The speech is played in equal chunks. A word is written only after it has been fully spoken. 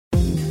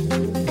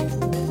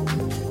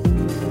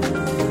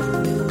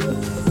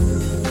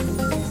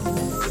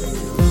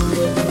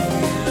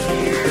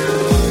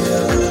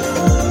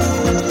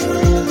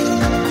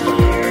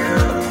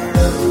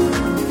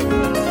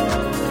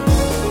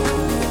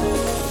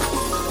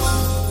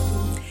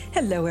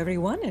Hello,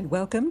 everyone, and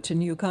welcome to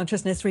New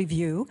Consciousness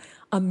Review.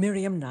 I'm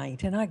Miriam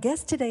Knight, and our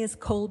guest today is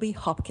Colby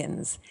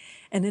Hopkins,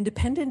 an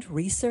independent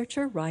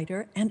researcher,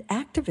 writer, and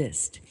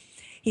activist.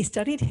 He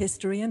studied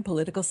history and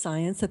political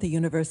science at the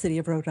University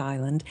of Rhode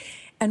Island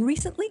and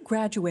recently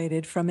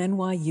graduated from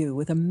NYU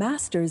with a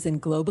master's in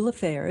global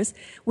affairs,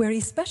 where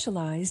he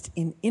specialized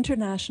in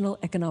international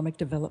economic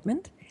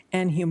development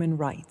and human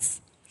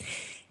rights.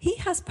 He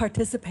has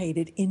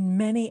participated in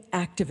many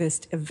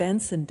activist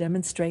events and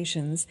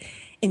demonstrations,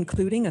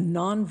 including a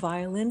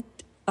nonviolent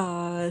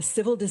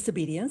civil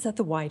disobedience at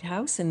the White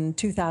House in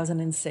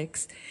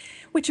 2006,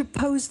 which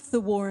opposed the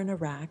war in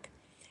Iraq.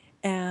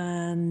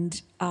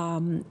 And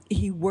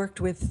he worked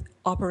with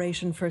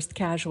Operation First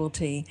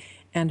Casualty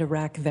and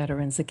Iraq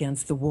Veterans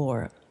Against the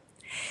War.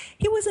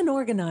 He was an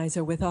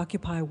organizer with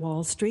Occupy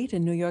Wall Street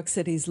in New York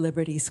City's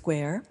Liberty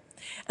Square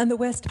and the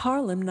West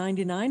Harlem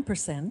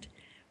 99%,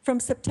 from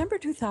September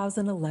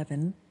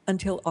 2011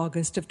 until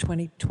August of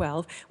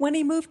 2012, when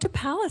he moved to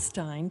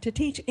Palestine to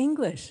teach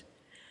English.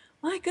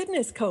 My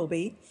goodness,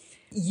 Colby,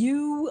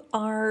 you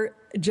are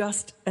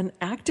just an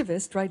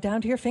activist right down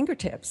to your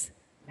fingertips.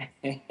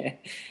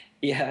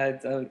 Yeah,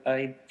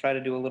 I try to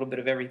do a little bit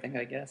of everything,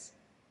 I guess.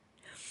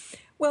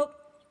 Well,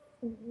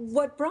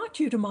 what brought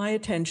you to my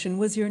attention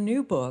was your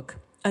new book,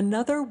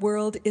 Another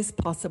World is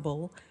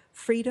Possible: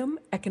 Freedom,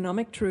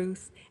 Economic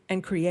Truth,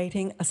 and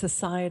Creating a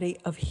Society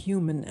of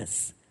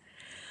Humanness.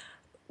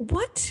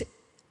 What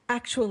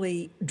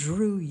actually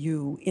drew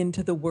you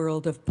into the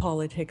world of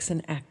politics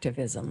and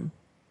activism?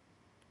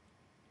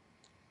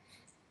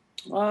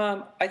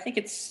 I think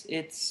it's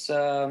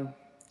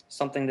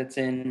something that's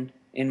in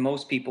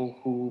most people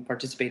who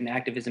participate in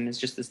activism. Is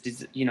just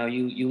this,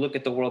 you look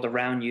at the world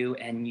around you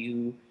and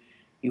you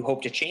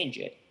hope to change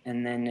it,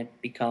 and then it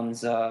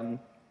becomes an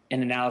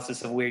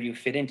analysis of where you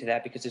fit into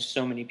that, because there's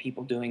so many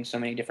people doing so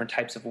many different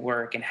types of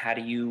work, and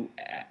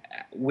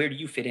where do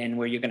you fit in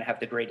where you're going to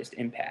have the greatest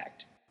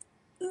impact?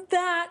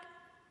 That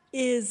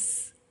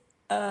is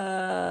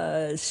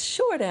a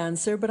short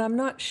answer, but I'm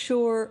not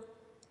sure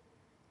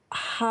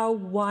how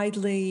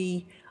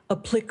widely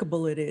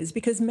applicable it is,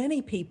 because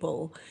many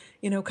people,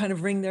 kind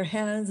of wring their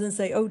hands and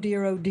say, oh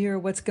dear,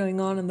 what's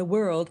going on in the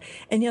world?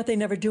 And yet they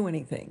never do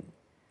anything.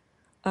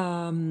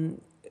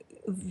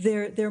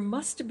 There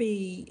must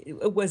be,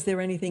 was there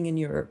anything in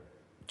your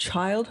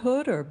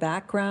childhood or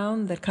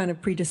background that kind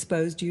of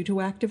predisposed you to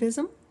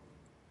activism?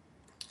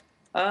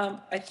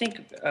 I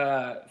think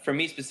for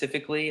me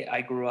specifically, I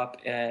grew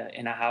up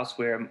in a house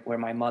where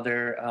my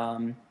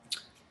mother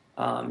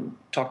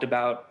talked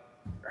about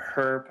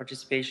her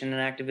participation in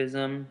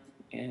activism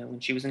when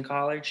she was in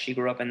college. She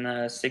grew up in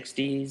the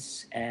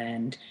 60s,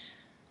 and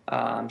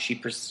she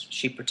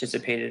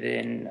participated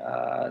in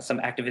some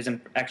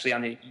activism actually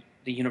on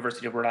the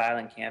University of Rhode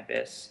Island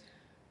campus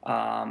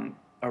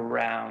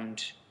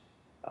around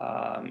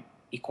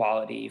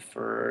equality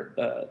for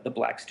the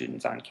black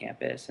students on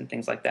campus and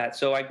things like that.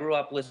 So I grew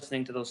up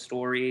listening to those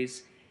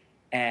stories,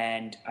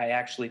 and I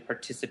actually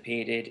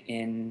participated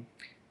in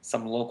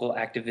some local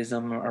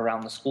activism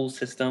around the school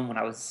system when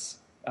I was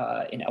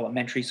in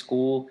elementary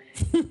school.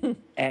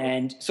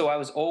 And so I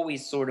was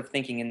always sort of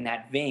thinking in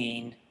that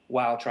vein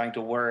while trying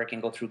to work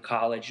and go through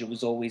college. It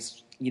was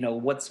always,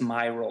 what's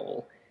my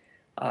role?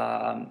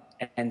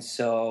 And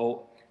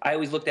so I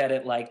always looked at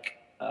it like,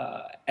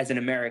 as an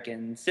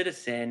American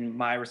citizen,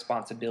 my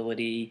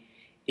responsibility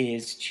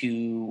is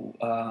to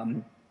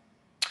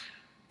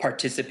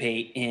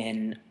participate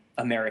in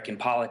American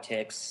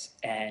politics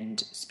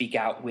and speak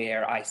out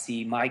where I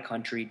see my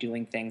country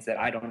doing things that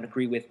I don't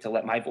agree with, to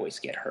let my voice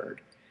get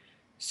heard.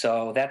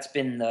 So that's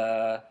been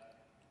the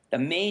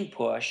main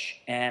push.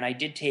 And I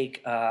did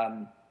take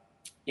an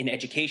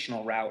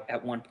educational route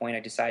at one point.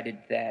 I decided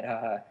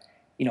that,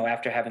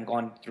 after having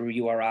gone through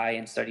URI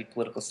and studied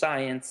political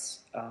science,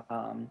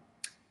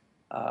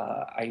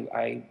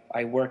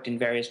 I worked in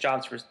various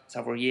jobs for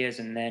several years,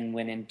 and then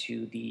went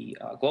into the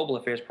global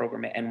affairs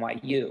program at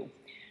NYU.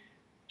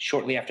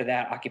 Shortly after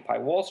that, Occupy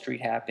Wall Street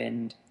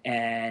happened,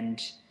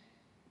 and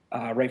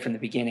right from the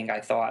beginning, I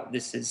thought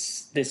this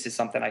is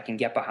something I can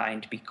get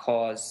behind,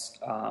 because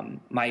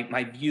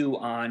my view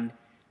on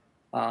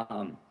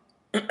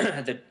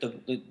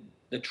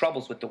the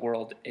troubles with the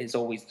world is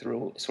always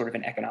through sort of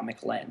an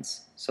economic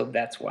lens. So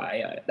that's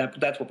why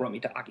that's what brought me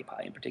to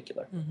Occupy in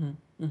particular. Mm-hmm,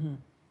 mm-hmm.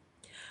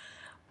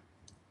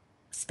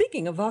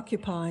 Speaking of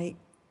Occupy,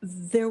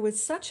 there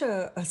was such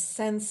a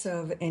sense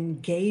of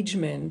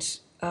engagement,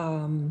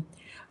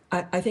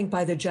 I think,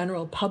 by the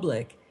general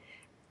public.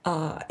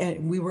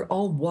 And we were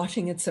all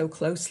watching it so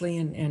closely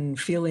and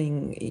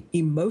feeling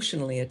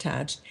emotionally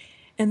attached.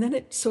 And then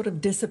it sort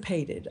of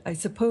dissipated. I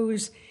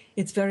suppose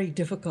it's very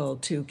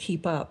difficult to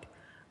keep up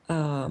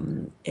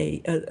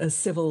a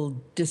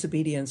civil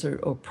disobedience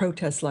or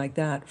protest like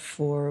that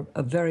for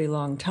a very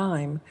long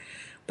time.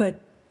 But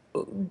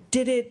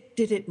did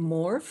it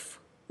morph?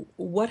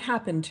 What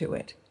happened to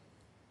it?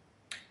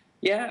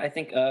 Yeah, I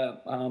think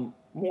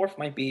morph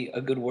might be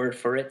a good word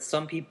for it.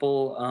 Some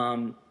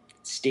people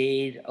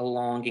stayed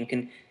along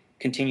and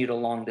continued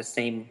along the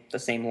same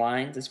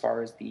lines as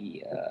far as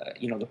the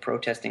the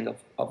protesting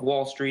of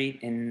Wall Street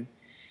in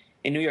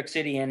New York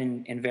City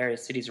and in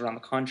various cities around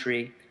the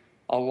country.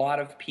 A lot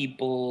of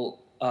people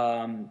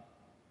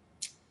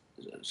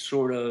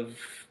sort of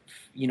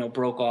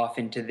broke off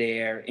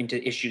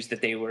into issues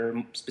that they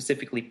were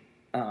specifically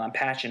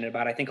passionate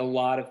about. I think a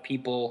lot of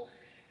people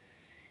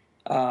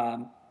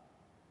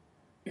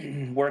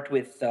worked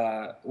with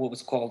what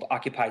was called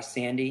Occupy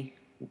Sandy,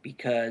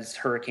 because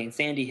Hurricane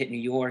Sandy hit New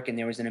York and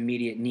there was an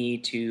immediate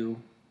need to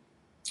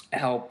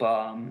help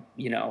the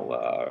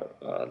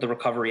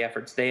recovery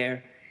efforts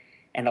there.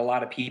 And a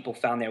lot of people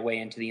found their way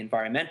into the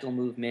environmental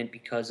movement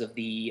because of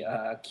the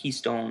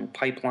Keystone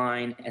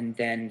Pipeline and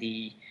then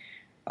the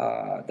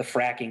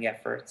fracking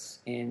efforts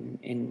in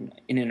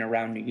and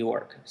around New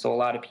York. So a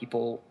lot of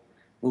people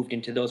moved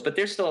into those, but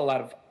there's still a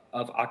lot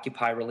of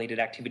Occupy-related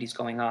activities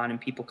going on, and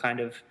people kind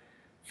of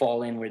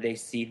fall in where they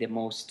see the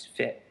most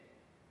fit.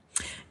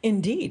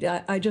 Indeed.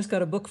 I just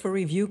got a book for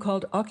review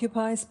called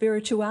Occupy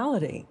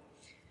Spirituality.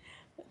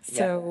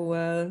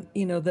 So,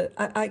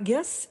 I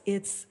guess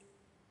it's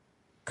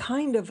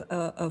kind of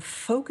a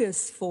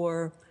focus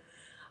for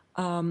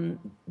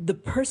the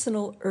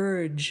personal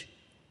urge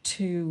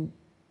to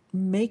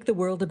make the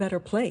world a better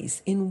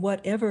place in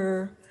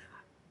whatever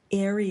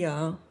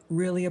area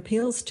really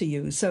appeals to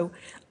you. So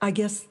I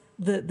guess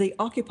the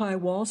Occupy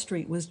Wall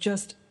Street was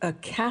just a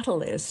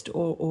catalyst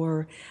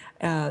or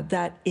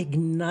that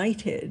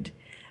ignited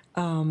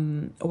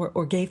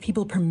or gave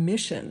people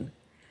permission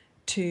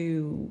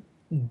to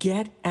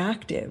get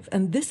active.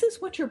 And this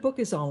is what your book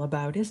is all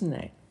about, isn't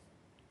it?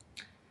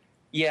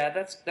 Yeah,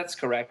 that's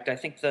correct. I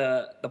think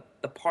the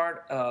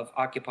part of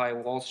Occupy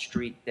Wall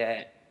Street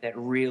that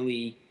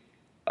really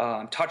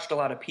touched a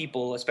lot of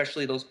people,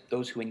 especially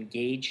those who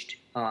engaged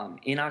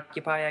in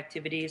Occupy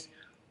activities,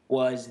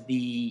 was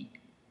the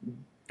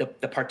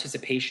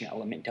participation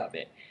element of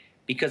it.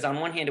 Because on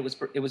one hand,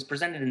 it was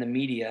presented in the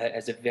media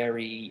as a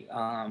very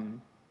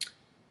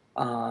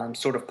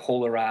sort of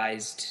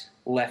polarized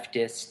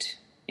leftist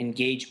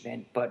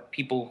engagement, but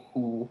people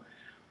who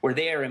were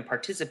there and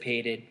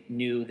participated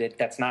knew that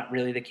that's not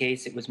really the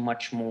case. It was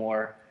much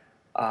more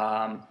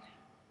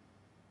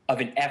of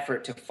an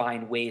effort to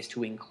find ways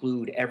to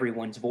include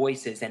everyone's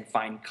voices and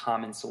find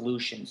common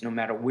solutions, no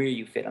matter where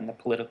you fit on the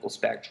political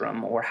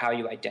spectrum or how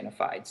you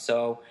identified.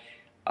 So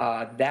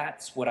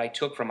that's what I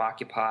took from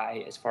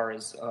Occupy as far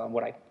as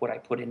what I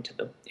put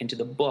into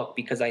the book,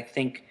 because I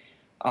think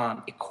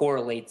it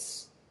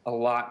correlates a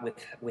lot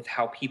with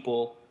how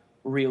people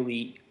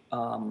really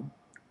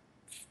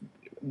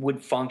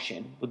would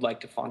like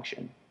to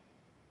function.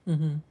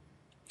 Mm-hmm.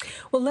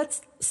 Well,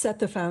 let's set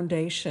the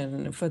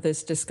foundation for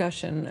this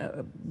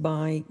discussion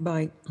by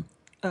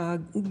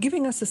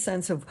giving us a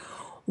sense of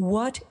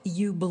what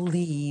you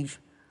believe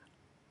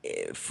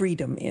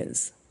freedom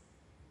is.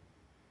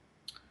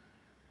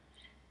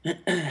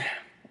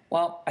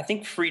 Well, I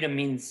think freedom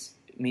means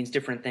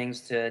different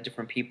things to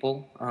different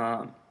people,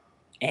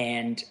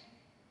 and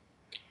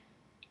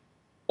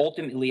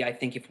ultimately, I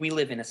think if we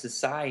live in a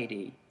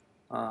society,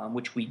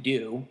 which we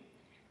do,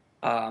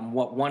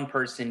 what one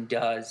person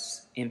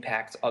does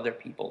impacts other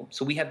people.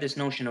 So we have this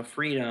notion of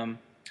freedom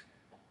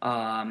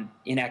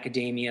in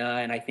academia,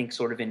 and I think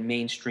sort of in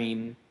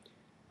mainstream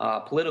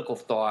political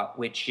thought,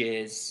 which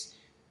is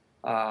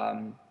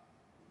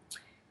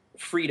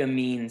freedom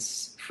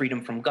means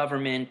freedom from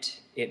government.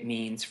 It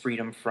means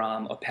freedom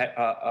from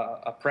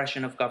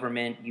oppression of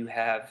government. You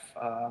have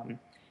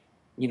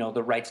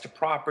the rights to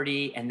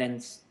property, and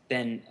then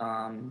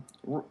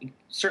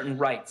certain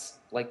rights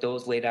like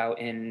those laid out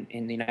in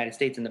the United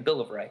States in the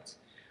Bill of Rights.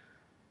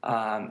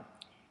 And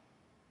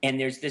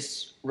there's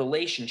this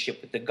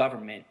relationship with the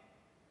government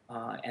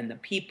and the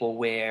people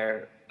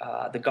where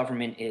the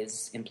government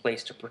is in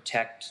place to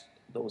protect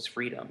those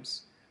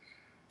freedoms.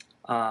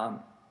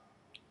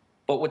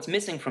 But what's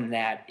missing from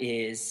that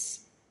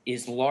is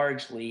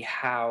largely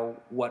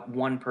what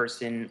one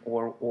person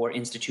or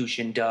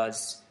institution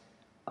does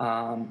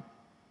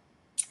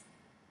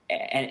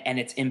and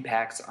its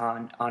impacts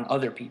on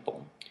other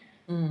people.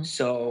 Mm.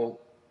 So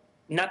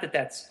not that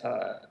that's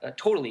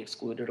totally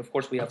excluded. Of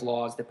course, we have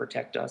laws that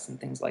protect us and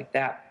things like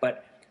that.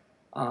 But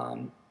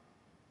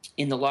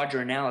in the larger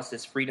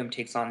analysis, freedom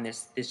takes on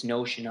this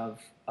notion of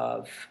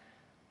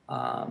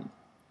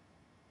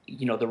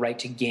the right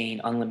to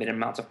gain unlimited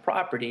amounts of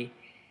property.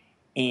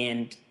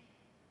 And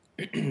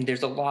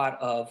there's a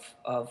lot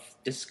of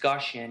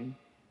discussion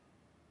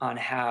on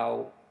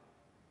how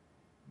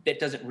that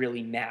doesn't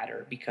really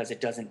matter because it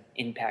doesn't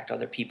impact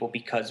other people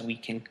because we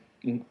can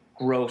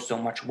grow so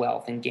much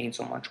wealth and gain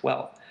so much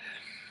wealth.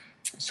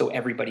 So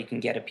everybody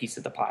can get a piece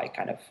of the pie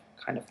kind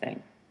of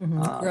thing.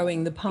 Mm-hmm.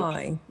 Growing the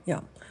pie,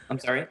 yeah. I'm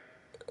sorry?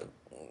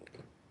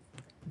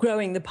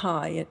 Growing the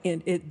pie,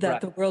 that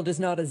right. The world is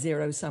not a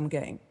zero-sum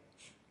game.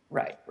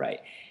 Right.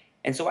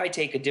 And so I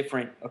take a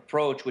different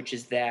approach, which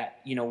is that,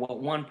 what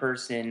one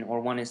person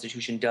or one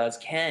institution does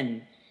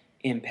can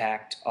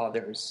impact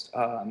others.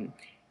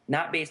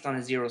 Not based on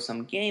a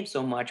zero-sum game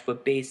so much,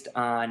 but based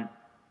on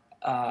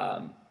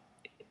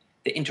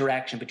the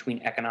interaction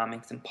between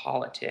economics and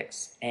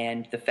politics,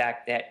 and the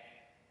fact that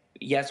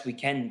yes, we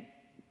can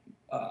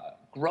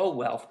grow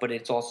wealth, but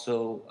it's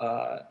also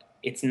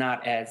it's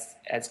not as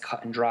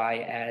cut and dry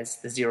as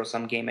the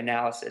zero-sum game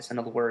analysis. In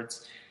other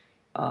words,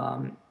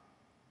 well,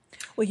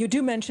 you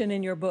do mention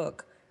in your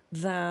book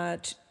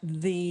that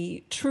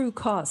the true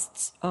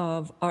costs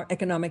of our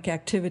economic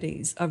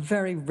activities are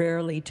very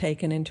rarely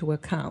taken into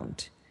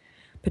account,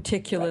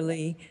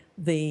 particularly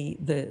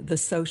the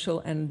social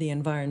and the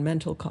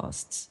environmental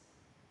costs.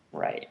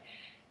 Right.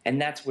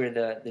 And that's where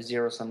the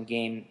zero-sum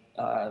game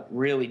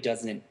really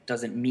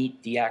doesn't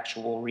meet the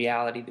actual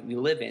reality that we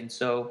live in.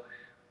 So,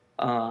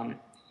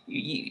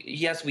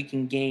 yes, we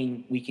can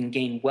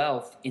gain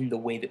wealth in the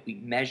way that we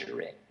measure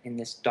it, in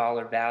this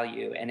dollar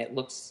value, and it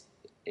looks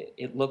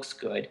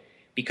good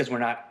because we're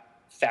not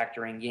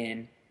factoring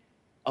in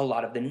a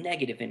lot of the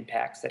negative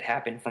impacts that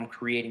happen from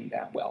creating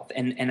that wealth.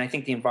 And I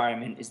think the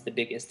environment is the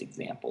biggest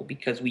example,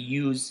 because we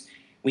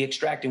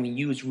extract and we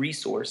use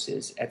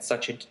resources at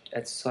such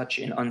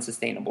an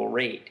unsustainable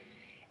rate,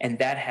 and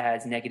that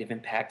has negative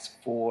impacts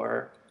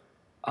for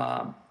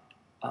a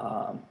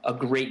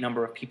great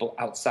number of people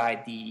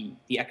outside the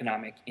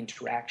economic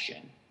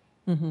interaction.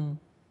 Mm-hmm.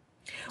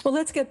 Well,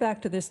 let's get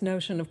back to this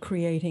notion of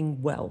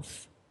creating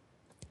wealth.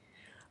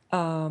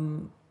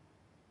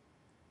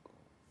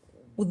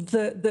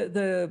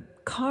 The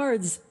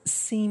cards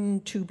seem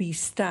to be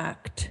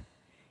stacked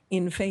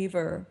in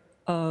favor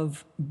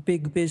of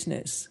big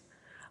business.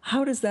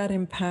 How does that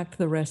impact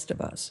the rest of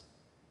us?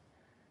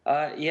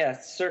 Yeah,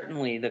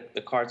 certainly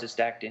the cards are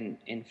stacked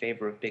in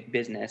favor of big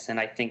business, and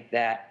I think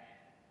that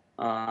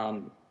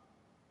has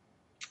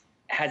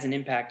an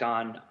impact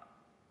on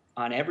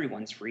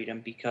everyone's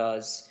freedom,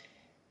 because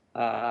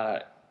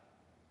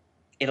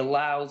it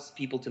allows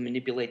people to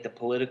manipulate the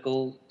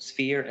political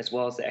sphere as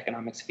well as the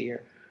economic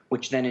sphere,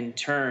 which then in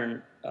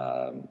turn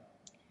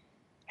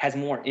has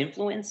more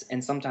influence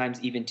and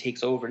sometimes even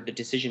takes over the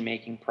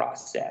decision-making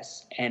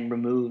process and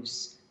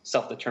removes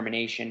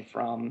self-determination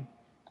from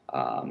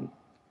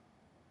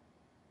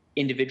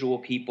individual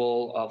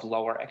people of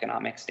lower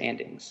economic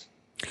standings.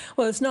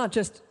 Well, it's not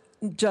just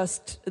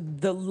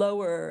the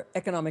lower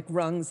economic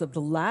rungs of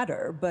the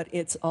ladder, but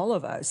it's all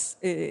of us.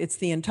 It's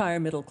the entire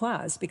middle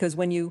class, because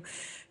when you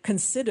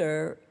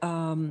consider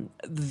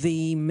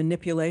the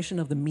manipulation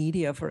of the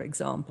media, for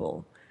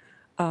example,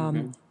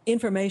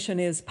 information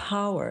is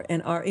power,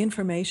 and our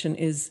information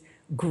is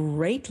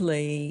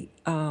greatly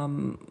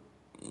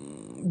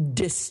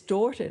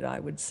distorted, I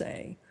would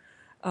say,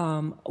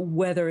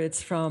 whether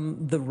it's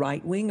from the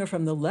right wing or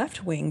from the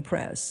left wing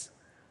press.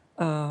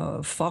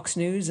 Fox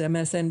News,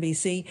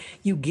 MSNBC,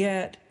 you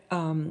get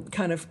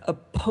kind of a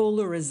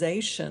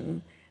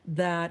polarization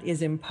that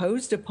is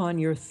imposed upon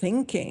your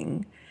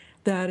thinking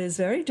that is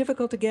very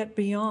difficult to get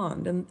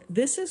beyond. And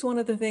this is one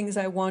of the things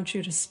I want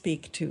you to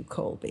speak to,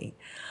 Colby.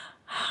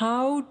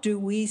 How do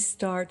we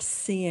start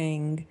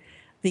seeing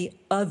the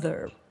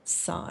other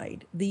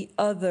side, the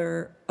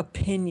other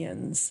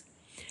opinions,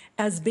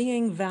 as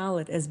being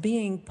valid, as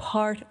being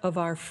part of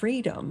our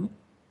freedom,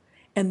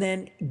 and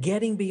then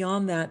getting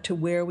beyond that to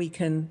where we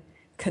can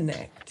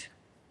connect?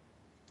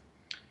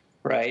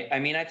 Right. I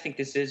mean, I think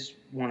this is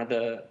one of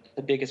the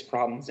biggest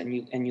problems, and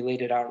you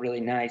laid it out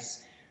really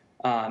nice,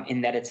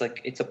 in that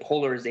it's a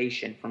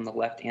polarization from the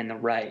left and the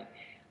right,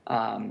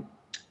 and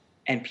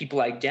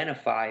people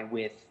identify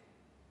with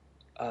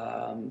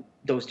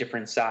those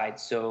different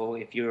sides. So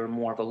if you're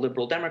more of a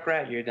liberal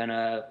Democrat, you're going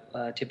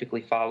to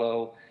typically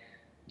follow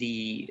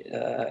the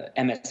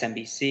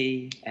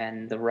MSNBC,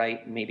 and the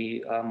right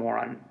maybe more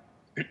on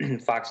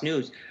Fox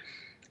News.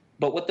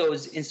 But what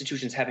those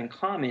institutions have in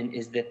common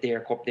is that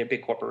they're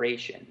big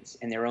corporations,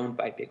 and they're owned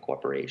by big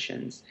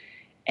corporations.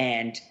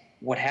 And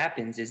what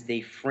happens is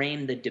they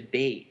frame the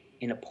debate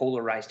in a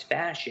polarized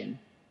fashion.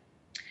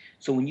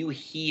 So when you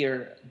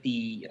hear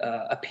the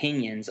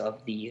opinions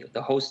of the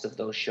hosts of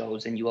those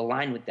shows and you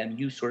align with them,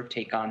 you sort of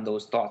take on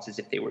those thoughts as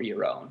if they were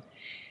your own.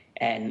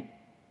 And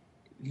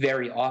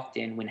very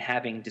often when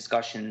having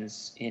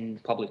discussions in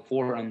public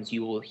forums,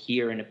 you will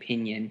hear an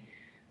opinion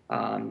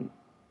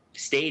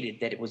stated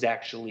that it was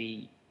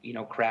actually,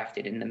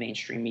 crafted in the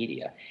mainstream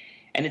media.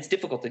 And it's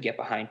difficult to get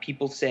behind.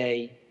 People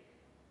say,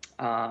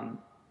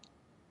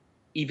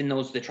 even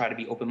those that try to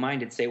be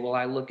open-minded say, well,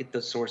 I look at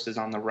the sources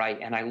on the right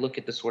and I look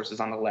at the sources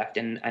on the left,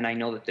 and I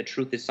know that the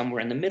truth is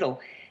somewhere in the middle.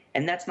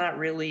 And that's not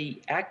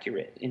really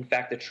accurate. In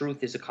fact, the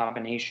truth is a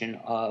combination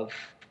of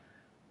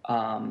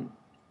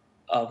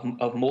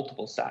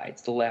multiple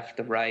sides, the left,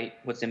 the right,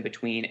 what's in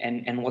between,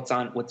 and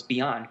what's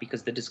beyond,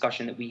 because the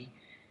discussion that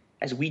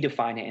as we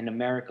define it in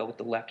America with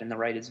the left and the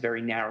right is a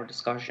very narrow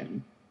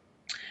discussion.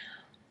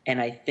 And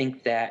I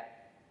think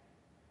that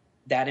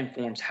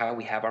informs how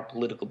we have our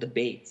political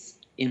debates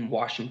in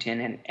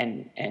Washington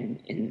and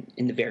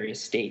in the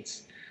various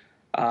states.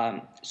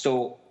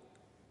 So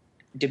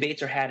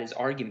debates are had as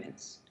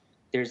arguments.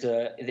 There's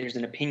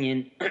an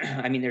opinion.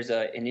 I mean, there's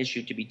an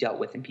issue to be dealt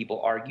with, and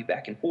people argue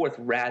back and forth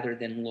rather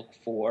than look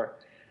for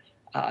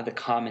the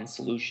common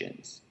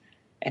solutions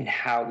and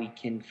how we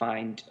can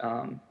find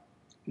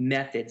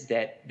methods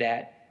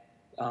that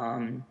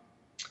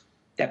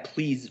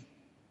please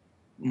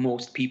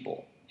most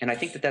people. And I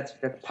think that's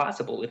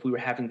possible if we were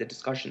having the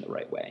discussion the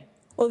right way.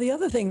 Well, the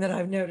other thing that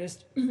I've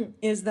noticed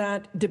is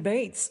that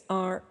debates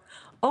are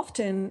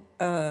often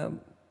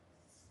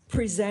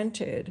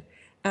presented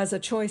as a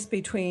choice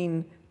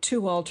between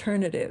two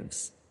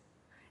alternatives.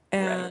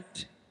 And,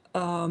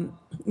 Right.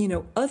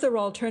 Other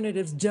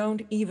alternatives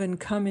don't even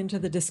come into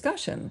the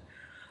discussion.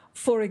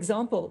 For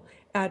example,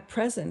 at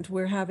present,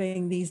 we're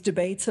having these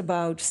debates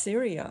about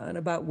Syria and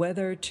about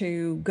whether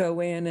to go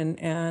in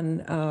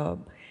and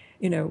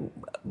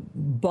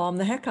bomb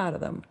the heck out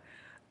of them.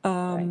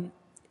 Right.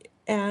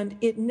 And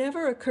it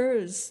never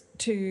occurs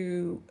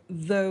to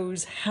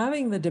those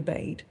having the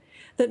debate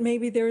that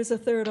maybe there is a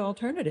third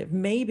alternative.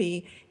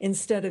 Maybe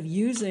instead of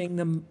using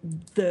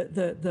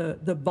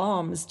the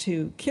bombs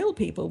to kill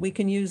people, we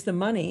can use the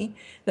money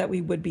that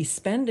we would be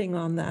spending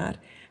on that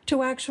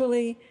to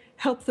actually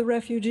help the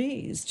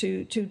refugees,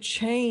 to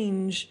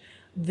change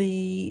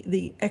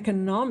the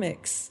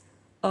economics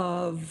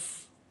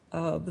of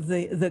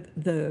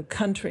the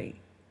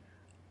country.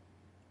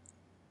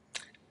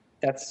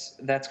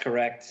 That's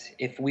correct.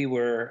 If we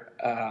were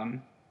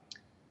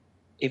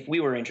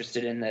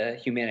interested in the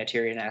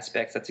humanitarian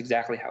aspects, that's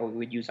exactly how we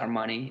would use our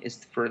money, is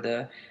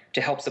to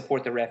help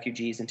support the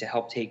refugees and to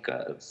help take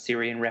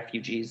Syrian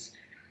refugees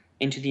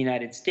into the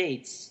United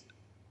States.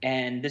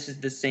 And this is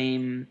the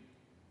same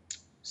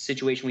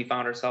situation we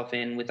found ourselves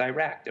in with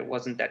Iraq. There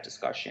wasn't that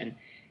discussion,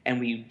 and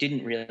we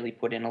didn't really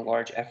put in a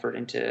large effort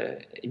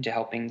into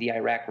helping the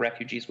Iraq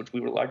refugees, which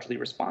we were largely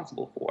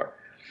responsible for.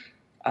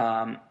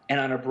 And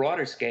on a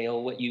broader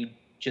scale, what you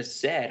just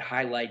said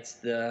highlights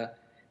the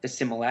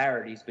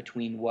similarities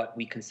between what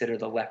we consider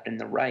the left and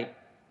the right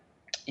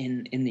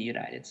in the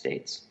United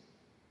States.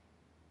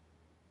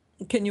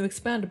 Can you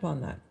expand upon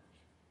that?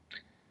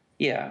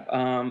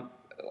 Yeah.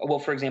 Well,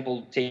 for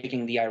example,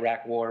 taking the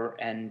Iraq War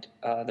and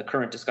the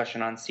current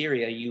discussion on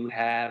Syria, you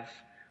have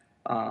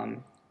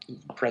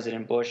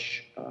President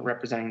Bush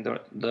representing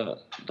the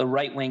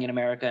right wing in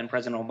America and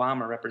President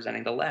Obama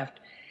representing the left.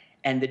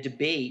 And the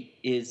debate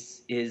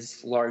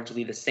is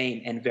largely the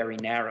same and very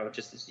narrow,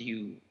 just as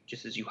you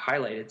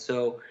highlighted.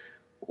 So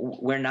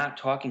we're not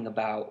talking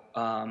about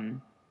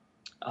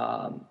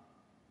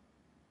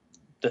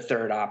the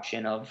third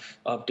option of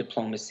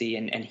diplomacy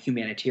and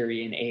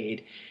humanitarian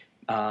aid,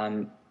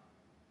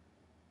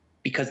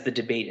 because the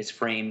debate is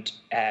framed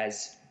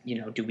as,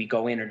 do we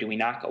go in or do we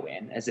not go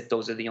in, as if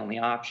those are the only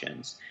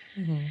options.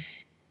 Mm-hmm.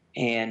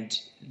 And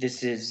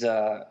this is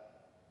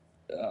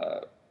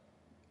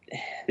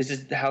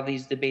how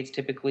these debates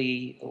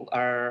typically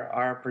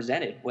are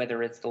presented,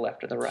 whether it's the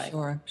left or the right.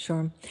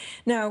 Sure.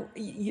 Now,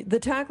 the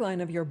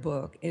tagline of your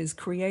book is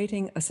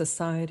creating a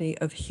society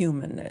of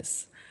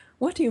humanness.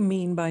 What do you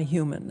mean by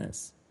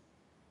humanness?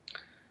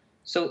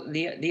 So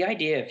the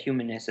idea of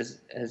humanness,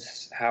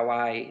 as how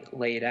I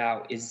lay it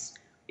out, is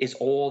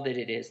all that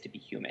it is to be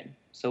human.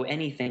 So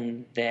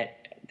anything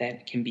that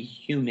can be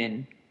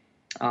human,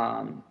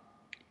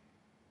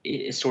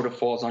 it sort of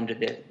falls under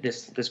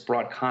this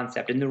broad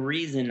concept. And the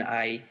reason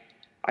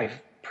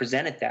I've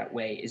present it that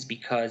way is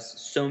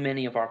because so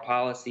many of our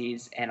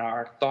policies and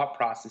our thought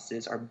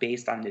processes are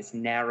based on this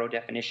narrow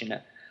definition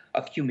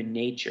of human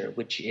nature,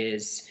 which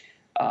is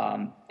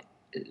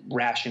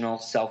rational,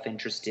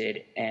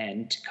 self-interested,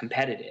 and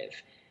competitive.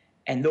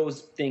 And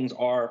those things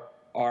are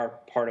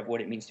part of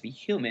what it means to be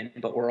human,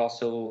 but we're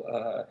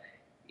also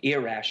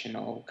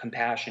irrational,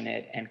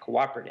 compassionate, and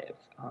cooperative.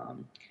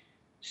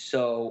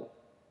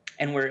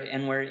 And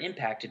we're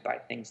impacted by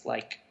things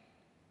like,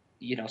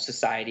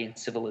 society and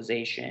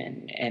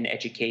civilization and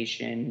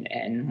education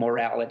and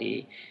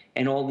morality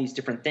and all these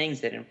different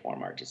things that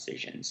inform our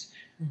decisions.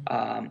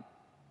 Mm-hmm.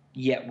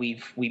 Yet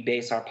we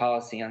base our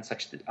policy on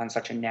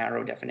such a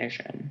narrow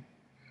definition.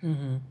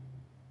 Mm-hmm.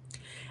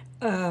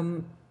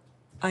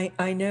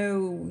 I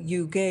know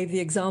you gave the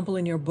example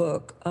in your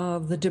book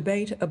of the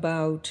debate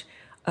about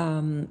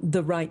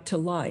the right to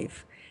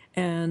life.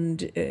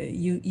 And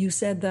you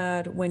said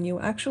that when you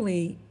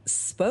actually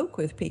spoke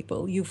with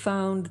people, you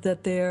found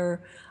that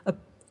their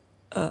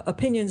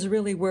opinions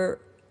really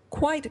were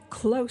quite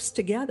close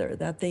together,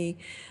 that the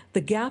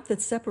gap that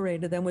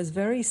separated them was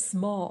very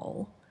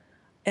small.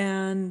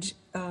 And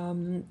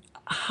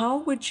how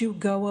would you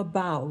go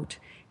about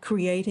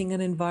creating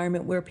an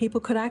environment where people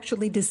could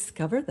actually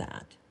discover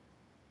that?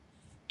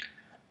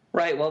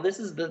 Right. Well, this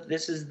is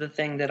the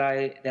thing that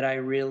I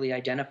really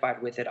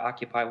identified with at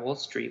Occupy Wall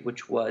Street,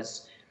 which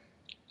was,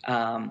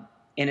 and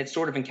it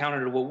sort of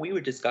encountered what we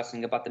were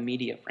discussing about the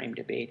media frame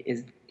debate,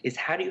 is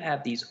how do you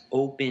have these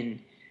open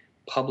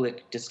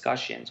public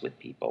discussions with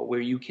people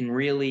where you can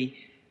really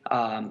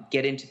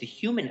get into the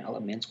human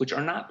elements, which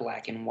are not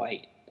black and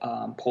white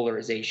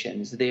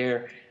polarizations.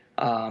 They're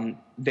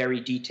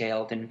very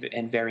detailed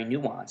and very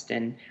nuanced.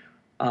 And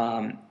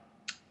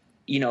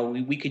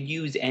we could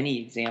use any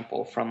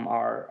example from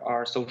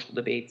our social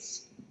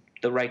debates.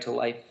 The right to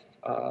life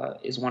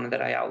is one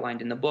that I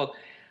outlined in the book.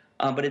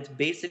 But it's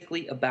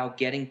basically about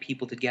getting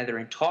people together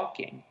and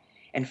talking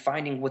and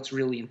finding what's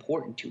really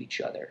important to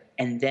each other,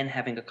 and then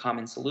having a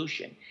common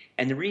solution.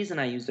 And the reason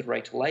I use the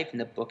right to life in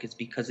the book is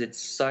because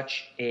it's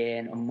such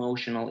an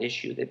emotional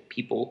issue that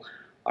people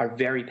are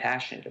very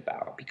passionate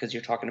about, because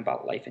you're talking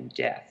about life and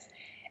death.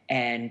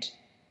 And,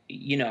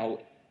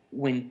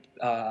 when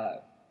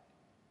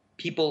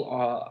people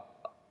are,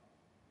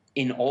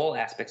 in all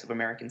aspects of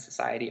American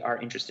society, are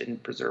interested in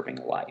preserving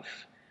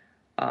life.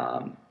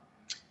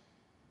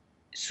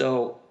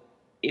 So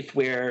if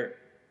we're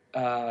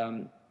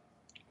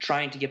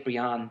trying to get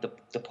beyond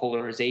the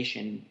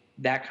polarization,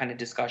 that kind of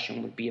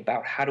discussion would be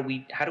about how do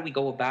we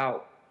go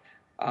about.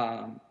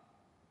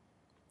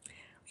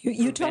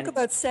 You talk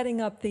about setting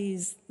up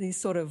these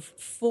sort of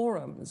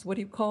forums. What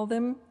do you call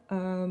them?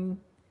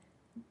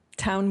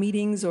 Town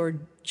meetings or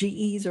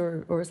GEs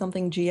or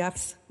something,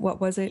 GFs?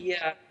 What was it?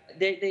 Yeah,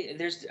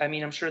 there's. I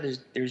mean, I'm sure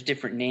there's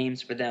different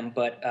names for them,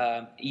 but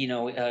a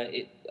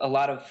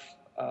lot of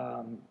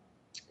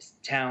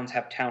towns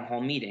have town hall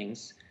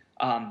meetings,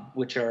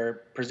 which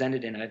are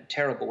presented in a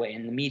terrible way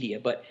in the media.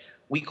 But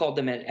we called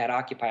them at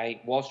Occupy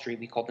Wall Street.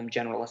 We called them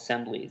General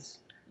Assemblies.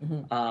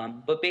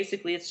 Mm-hmm. But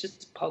basically,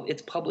 it's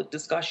public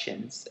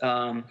discussions.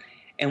 And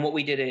what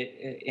we did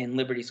in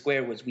Liberty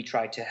Square was we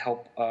tried to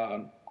help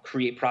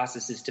create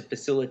processes to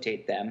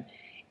facilitate them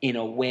in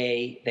a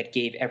way that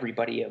gave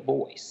everybody a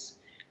voice.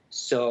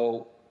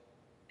 So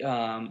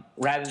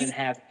rather than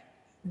have...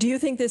 Do you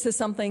think this is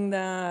something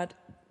that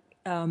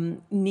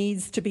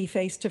needs to be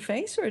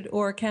face-to-face,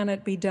 or can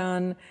it be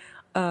done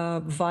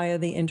via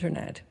the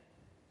internet?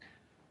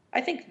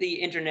 I think the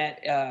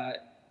internet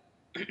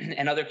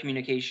and other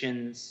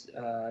communications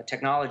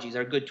technologies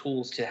are good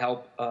tools to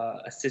help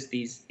assist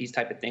these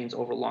type of things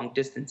over long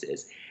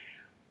distances.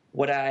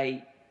 What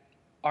I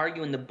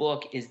argue in the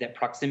book is that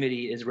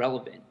proximity is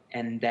relevant,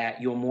 and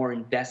that you're more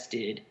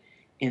invested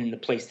in the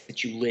place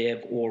that you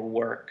live or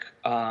work.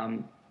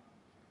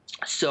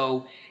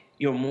 So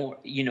you're more,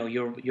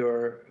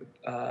 you're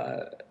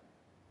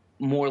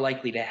more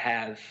likely to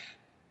have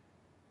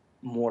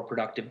more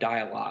productive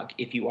dialogue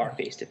if you are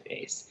face to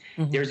face.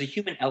 There's a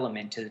human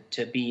element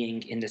to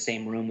being in the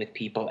same room with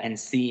people and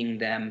seeing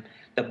them,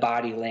 the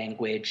body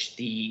language,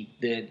 the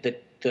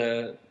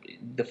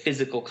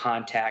physical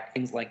contact,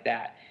 things like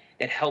that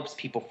helps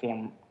people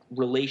form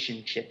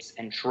relationships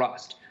and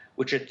trust,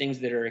 which are things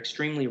that are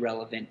extremely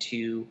relevant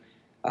to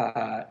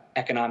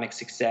economic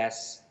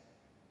success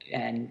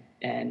and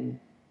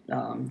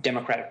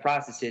democratic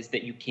processes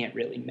that you can't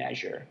really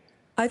measure.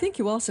 I think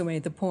you also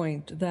made the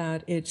point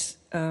that it's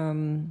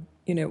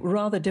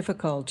rather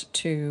difficult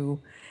to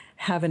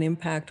have an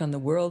impact on the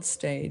world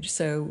stage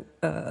so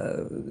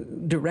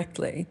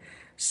directly.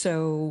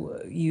 So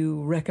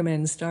you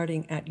recommend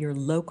starting at your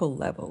local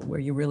level, where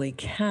you really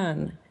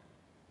can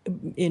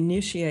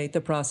initiate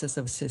the process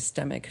of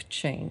systemic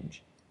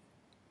change.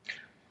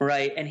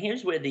 Right, and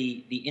here's where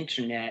the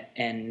internet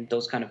and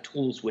those kind of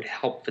tools would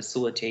help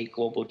facilitate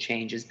global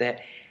change, is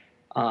that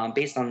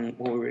based on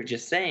what we were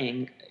just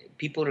saying,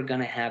 people are going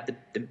to have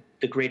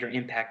the greater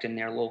impact in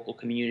their local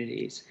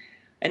communities.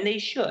 And they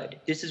should.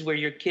 This is where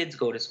your kids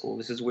go to school.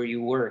 This is where you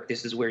work.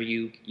 This is where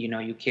you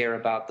care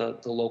about the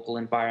local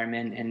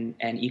environment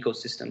and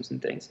ecosystems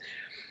and things.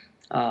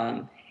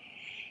 And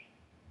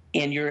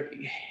you're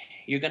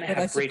going to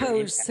have greater impact.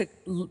 I suppose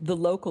the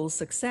local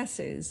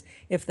successes,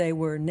 if they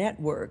were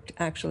networked,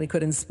 actually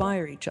could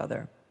inspire each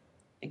other.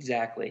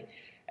 Exactly.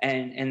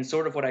 And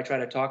sort of what I try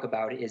to talk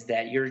about is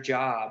that your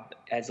job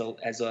as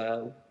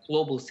a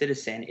global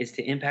citizen is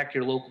to impact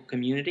your local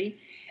community,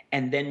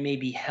 and then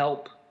maybe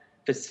help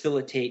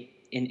facilitate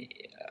in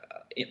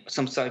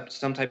some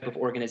type of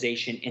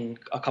organization in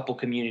a couple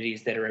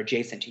communities that are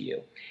adjacent to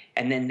you,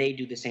 and then they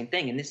do the same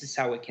thing, and this is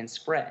how it can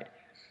spread.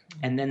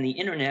 And then the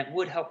internet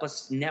would help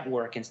us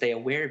network and stay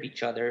aware of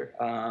each other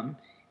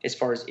as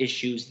far as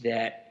issues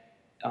that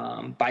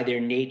by their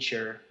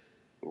nature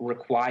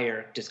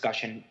require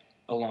discussion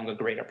along a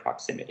greater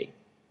proximity.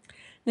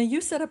 Now, you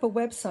set up a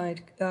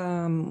website.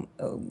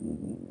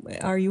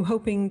 Are you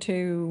hoping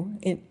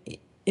to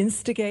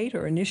instigate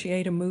or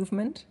initiate a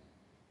movement?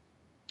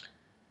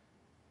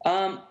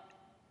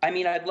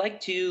 I'd like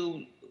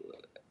to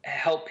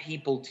help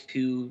people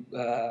to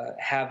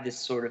have this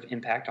sort of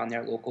impact on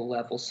their local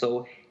level.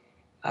 So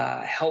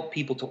help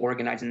people to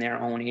organize in their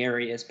own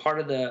areas. Part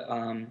of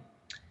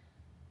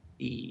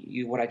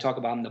what I talk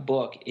about in the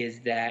book is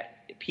that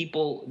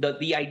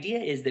the idea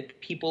is that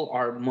people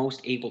are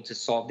most able to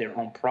solve their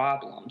own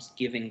problems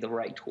given the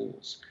right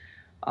tools.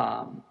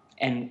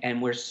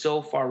 And we're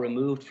so far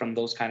removed from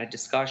those kind of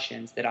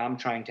discussions that I'm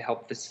trying to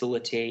help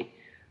facilitate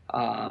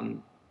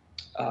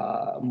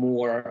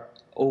more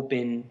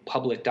open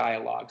public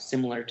dialogue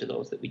similar to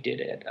those that we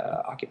did at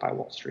Occupy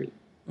Wall Street.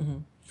 Mm-hmm.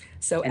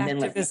 So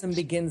and activism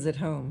begins at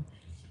home.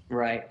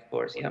 Right, of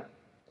course, yeah.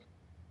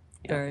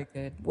 Very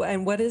good.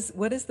 And what is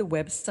the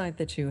website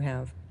that you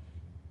have?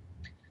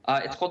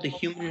 It's called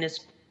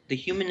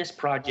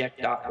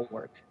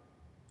thehumanistproject.org.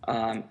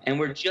 And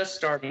we're just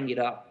starting it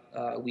up.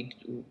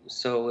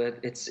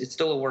 It's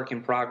still a work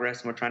in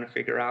progress, and we're trying to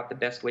figure out the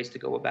best ways to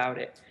go about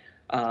it.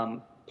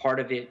 part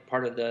of the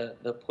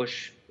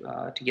push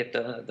to get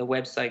the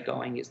website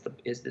going is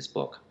this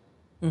book.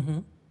 Mm-hmm.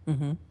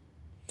 Mm-hmm.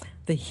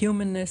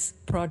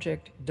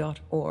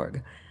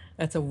 thehumannessproject.org.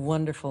 That's a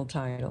wonderful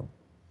title.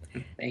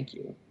 Thank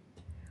you.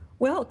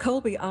 Well,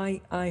 Colby,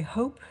 I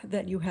hope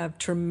that you have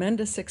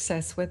tremendous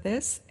success with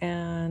this,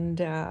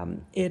 and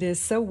it is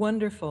so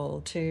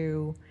wonderful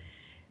to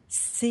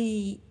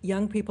see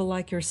young people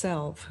like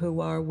yourself who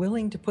are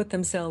willing to put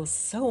themselves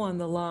so on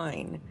the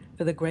line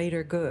for the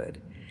greater good.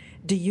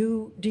 Do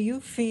you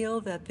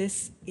feel that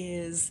this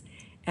is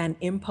an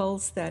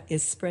impulse that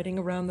is spreading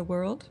around the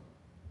world?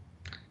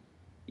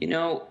 You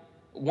know,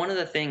 one of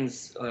the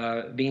things,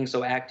 being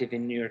so active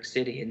in New York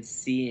City and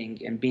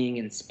seeing and being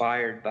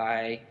inspired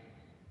by,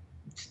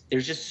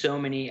 there's just so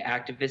many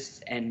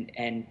activists and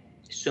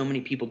so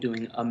many people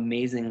doing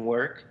amazing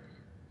work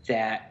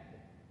that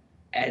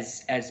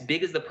as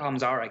big as the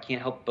problems are, I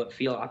can't help but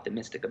feel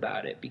optimistic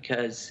about it,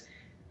 because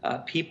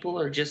people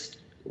are just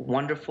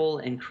wonderful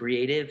and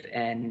creative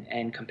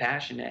and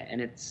compassionate, and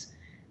it's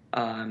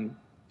I'm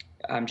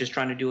just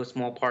trying to do a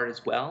small part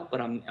as well,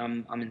 but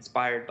I'm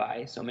inspired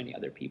by so many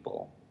other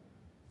people.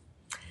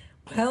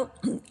 Well,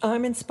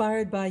 I'm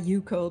inspired by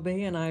you,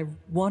 Colby, and I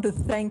want to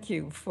thank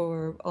you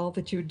for all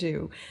that you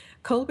do.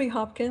 Colby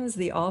Hopkins,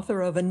 the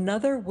author of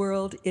Another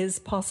World is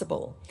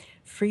Possible: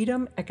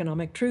 Freedom,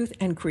 Economic Truth,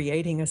 and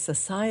Creating a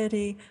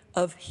Society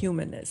of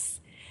Humanness.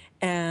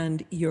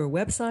 And your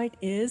website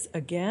is,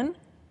 again?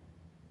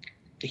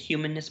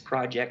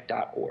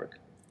 thehumannessproject.org.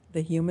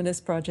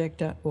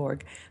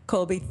 thehumannessproject.org.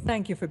 Colby,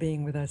 thank you for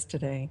being with us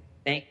today.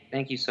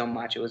 Thank you so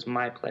much. It was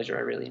my pleasure.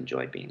 I really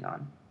enjoyed being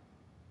on.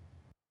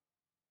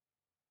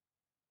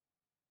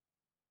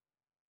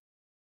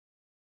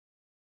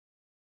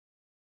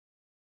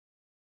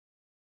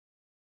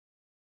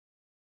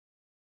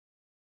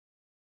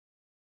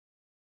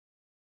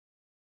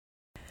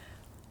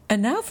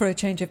 And now, for a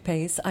change of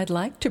pace, I'd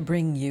like to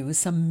bring you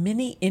some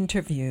mini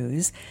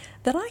interviews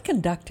that I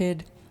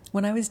conducted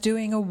when I was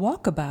doing a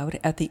walkabout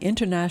at the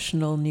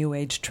International New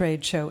Age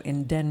Trade Show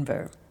in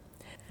Denver.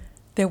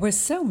 There were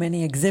so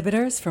many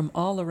exhibitors from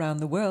all around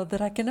the world that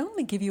I can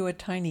only give you a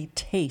tiny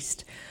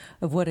taste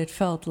of what it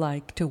felt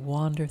like to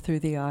wander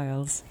through the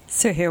aisles.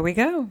 So here we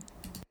go.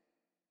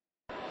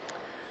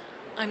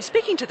 I'm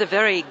speaking to the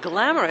very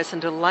glamorous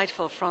and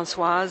delightful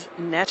Françoise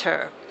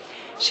Netter.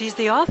 She's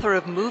the author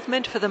of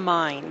Movement for the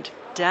Mind,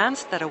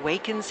 Dance that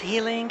Awakens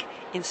Healing,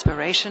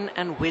 Inspiration,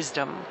 and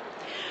Wisdom.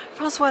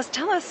 Françoise,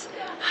 tell us,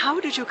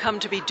 how did you come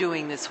to be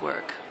doing this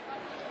work?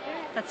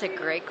 That's a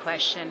great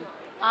question.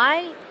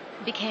 I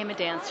became a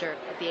dancer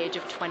at the age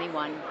of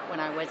 21 when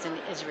I was in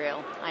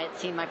Israel. I had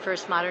seen my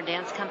first modern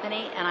dance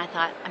company, and I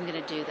thought, I'm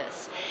going to do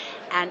this.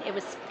 And it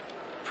was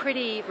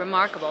pretty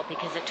remarkable,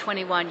 because at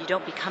 21 you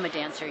don't become a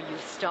dancer, you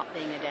stop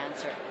being a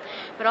dancer.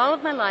 But all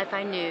of my life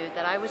I knew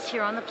that I was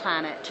here on the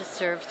planet to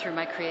serve through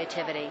my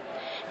creativity.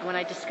 And when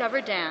I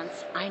discovered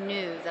dance, I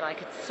knew that I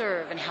could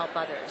serve and help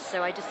others.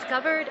 So I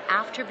discovered,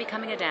 after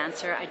becoming a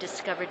dancer, I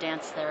discovered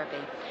dance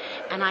therapy.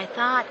 And I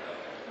thought,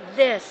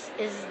 this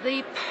is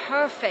the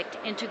perfect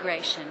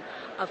integration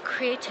of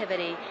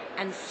creativity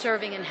and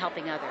serving and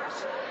helping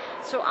others.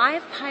 So I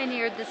have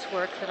pioneered this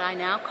work that I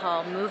now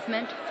call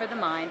Movement for the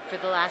Mind for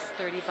the last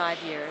 35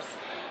 years.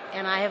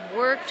 And I have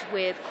worked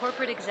with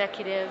corporate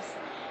executives,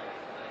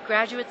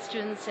 graduate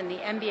students in the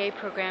MBA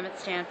program at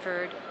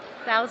Stanford,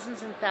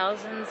 thousands and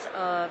thousands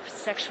of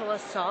sexual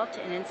assault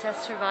and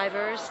incest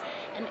survivors,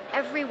 and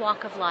every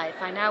walk of life.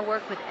 I now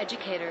work with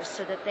educators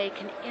so that they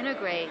can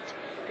integrate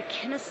the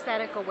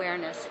kinesthetic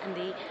awareness and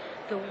the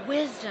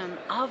wisdom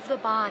of the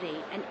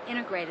body and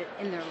integrate it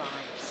in their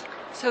lives.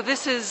 So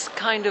this is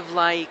kind of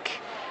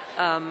like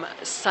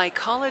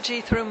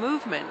psychology through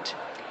movement.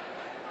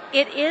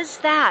 It is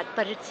that,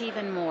 but it's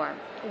even more.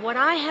 What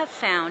I have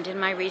found in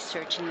my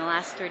research in the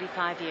last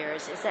 35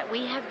 years is that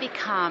we have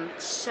become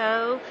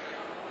so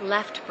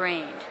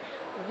left-brained.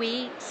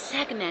 We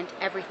segment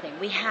everything.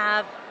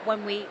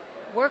 When we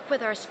work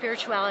with our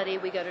spirituality,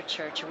 we go to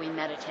church or we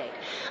meditate.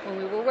 When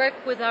we work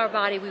with our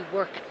body, we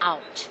work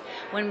out.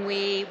 When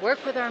we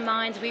work with our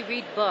minds, we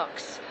read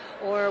books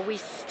or we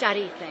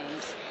study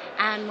things.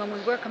 And when we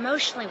work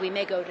emotionally, we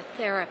may go to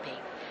therapy.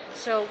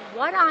 So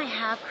what I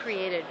have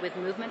created with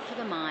Movement for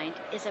the Mind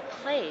is a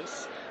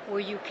place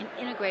where you can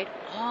integrate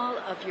all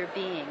of your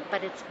being,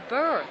 but it's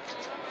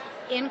birthed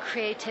in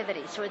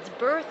creativity. So it's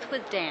birthed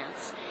with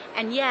dance,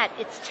 and yet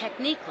it's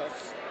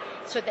techniqueless,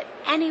 so that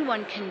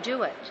anyone can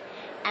do it.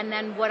 And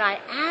then what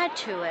I add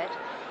to it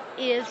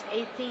is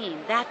a theme.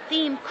 That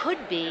theme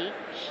could be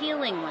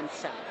healing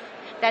oneself.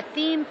 That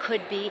theme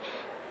could be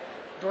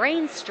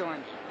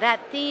brainstorming. That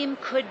theme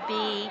could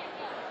be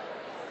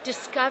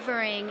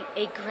discovering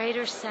a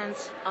greater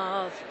sense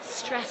of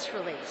stress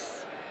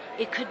release.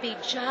 It could be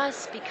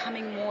just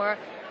becoming more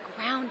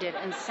grounded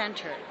and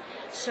centered.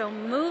 So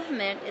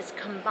movement is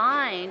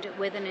combined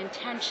with an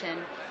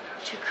intention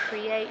to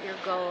create your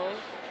goal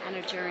and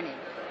a journey.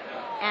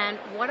 And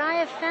what I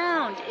have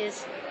found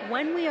is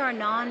when we are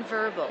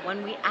nonverbal,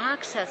 when we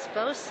access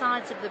both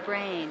sides of the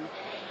brain,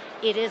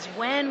 It is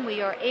when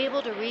we are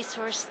able to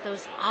resource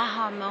those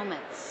aha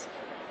moments,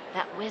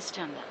 that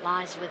wisdom that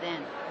lies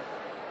within.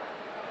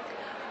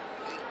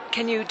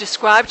 Can you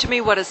describe to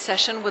me what a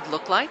session would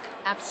look like?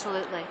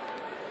 Absolutely.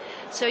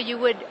 So you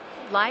would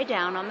lie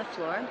down on the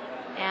floor,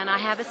 and I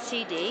have a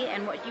CD,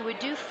 and what you would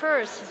do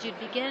first is you'd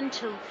begin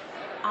to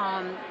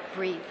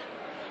breathe.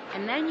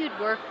 And then you'd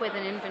work with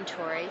an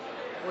inventory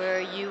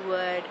where you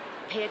would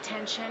pay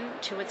attention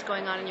to what's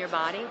going on in your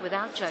body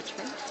without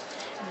judgment,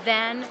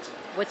 then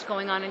what's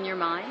going on in your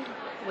mind,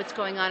 what's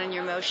going on in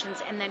your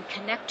emotions, and then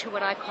connect to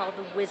what I call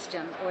the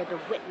wisdom or the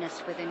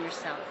witness within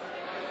yourself.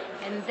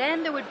 And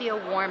then there would be a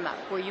warm-up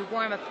where you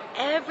warm up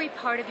every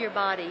part of your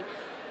body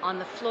on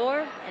the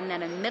floor, and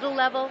then a middle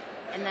level,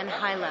 and then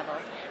high level.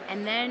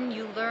 And then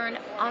you learn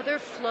other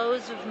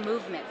flows of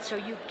movement, so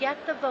you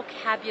get the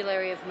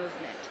vocabulary of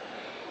movement.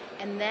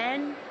 And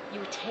then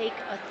you take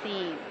a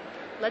theme.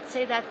 Let's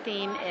say that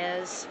theme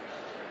is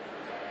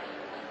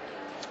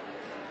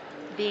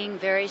being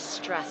very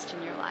stressed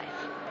in your life.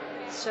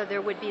 So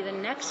there would be the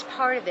next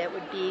part of it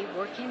would be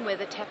working with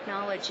a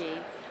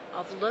technology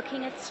of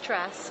looking at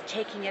stress,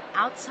 taking it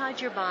outside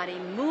your body,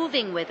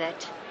 moving with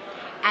it,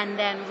 and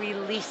then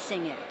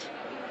releasing it.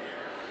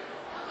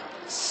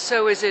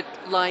 So is it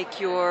like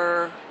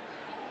you're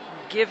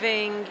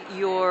giving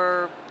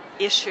your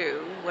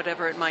issue,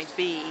 whatever it might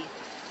be,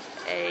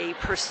 a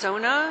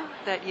persona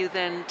that you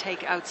then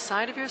take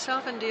outside of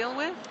yourself and deal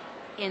with?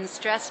 In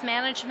stress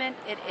management,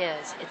 it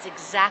is. It's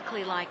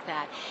exactly like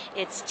that.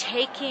 It's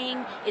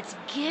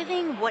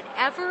giving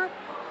whatever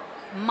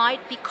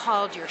might be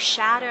called your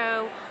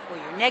shadow or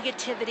your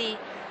negativity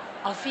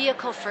a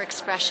vehicle for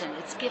expression.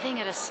 It's giving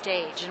it a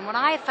stage. And what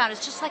I have found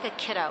is just like a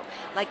kiddo,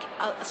 like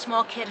a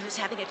small kid who's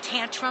having a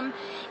tantrum.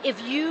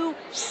 If you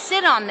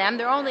sit on them,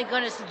 they're only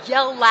going to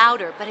yell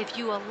louder. But if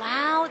you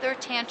allow their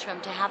tantrum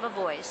to have a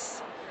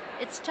voice,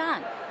 it's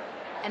done.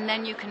 And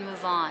then you can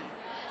move on.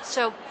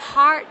 So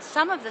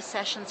some of the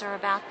sessions are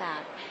about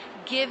that.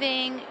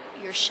 Giving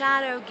your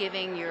shadow,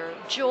 giving your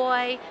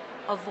joy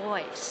a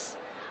voice.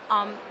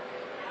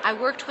 I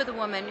worked with a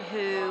woman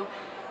who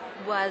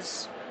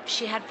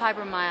she had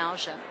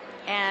fibromyalgia,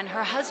 and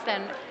her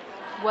husband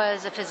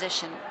was a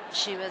physician.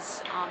 She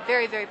was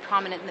very, very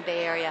prominent in the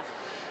Bay Area,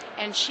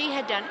 and she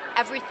had done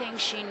everything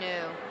she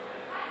knew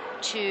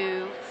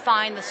to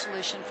find the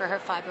solution for her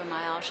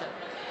fibromyalgia.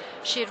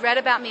 She had read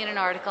about me in an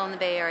article in the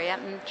Bay Area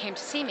and came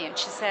to see me, and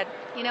she said,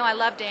 I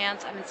love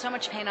dance. I'm in so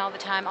much pain all the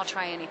time. I'll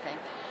try anything.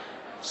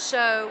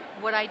 So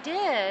what I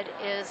did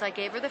is I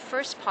gave her the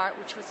first part,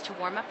 which was to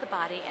warm up the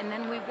body, and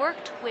then we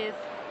worked with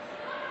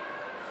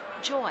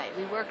joy.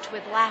 We worked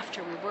with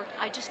laughter.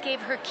 I just gave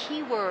her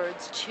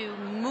keywords to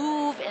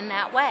move in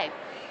that way.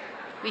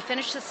 We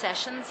finished the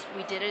sessions.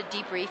 We did a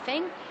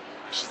debriefing.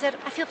 She said,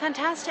 I feel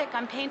fantastic.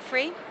 I'm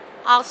pain-free.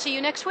 I'll see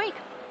you next week.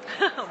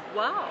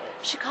 Wow.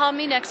 She called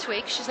me next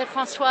week. She said,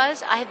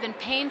 Françoise, I have been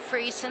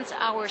pain-free since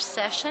our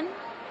session,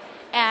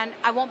 and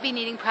I won't be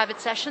needing private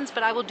sessions,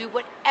 but I will do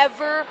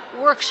whatever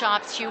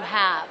workshops you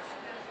have.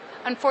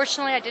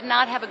 Unfortunately, I did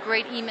not have a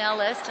great email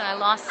list, and I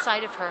lost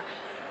sight of her.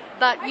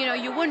 But,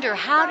 you wonder,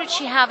 how did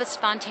she have a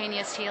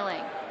spontaneous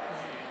healing?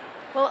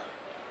 Well,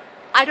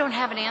 I don't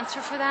have an answer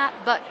for that,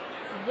 but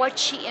what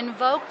she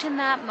invoked in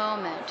that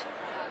moment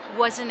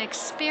was an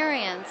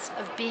experience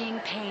of being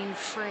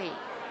pain-free.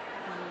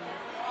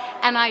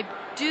 And I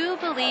do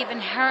believe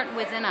inherent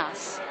within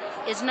us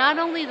is not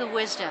only the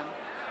wisdom,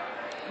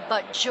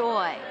 but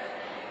joy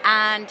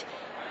and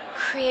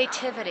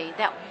creativity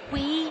that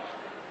we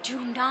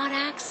do not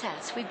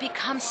access. We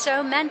become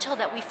so mental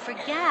that we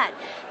forget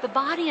the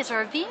body is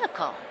our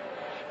vehicle.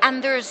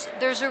 And there's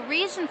a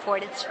reason for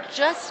it. It's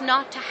just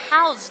not to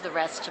house the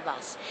rest of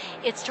us.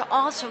 It's to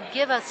also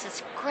give us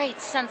this great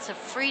sense of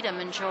freedom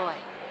and joy.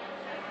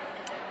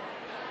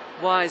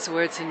 Wise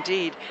words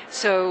indeed.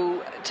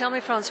 So tell me,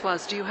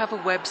 Françoise, do you have a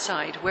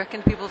website? Where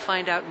can people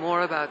find out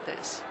more about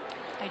this?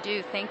 I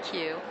do, thank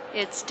you.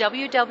 It's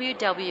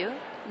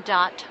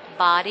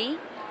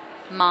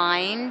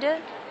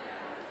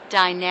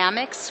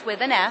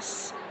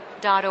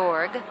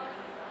www.bodyminddynamics.org.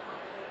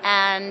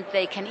 And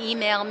they can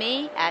email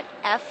me at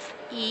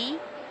fenetter,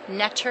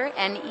 Netter,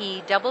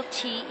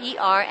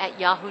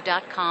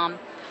 @yahoo.com,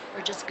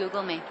 or just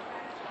Google me.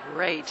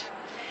 Great.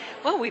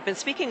 Well, we've been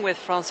speaking with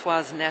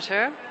Françoise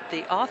Netter,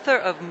 the author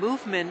of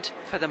Movement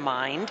for the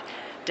Mind,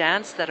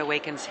 Dance That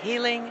Awakens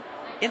Healing,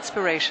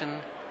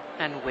 Inspiration,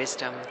 and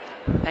Wisdom.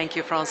 Thank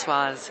you,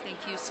 Françoise.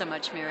 Thank you so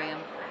much, Miriam.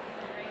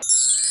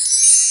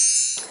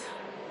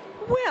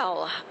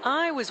 Well,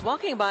 I was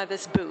walking by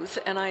this booth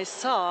and I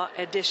saw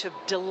a dish of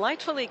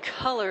delightfully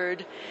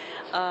colored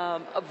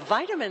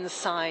vitamin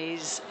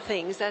size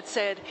things that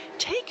said,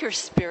 take your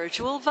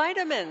spiritual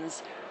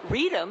vitamins.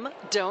 Read them,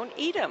 don't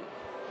eat them.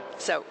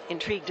 So,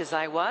 intrigued as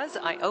I was,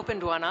 I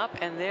opened one up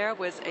and there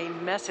was a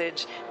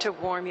message to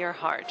warm your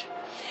heart.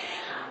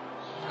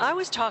 I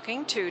was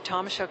talking to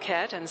Tom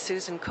Choquette and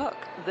Susan Cook,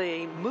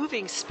 the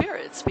moving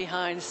spirits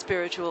behind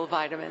spiritual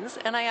vitamins,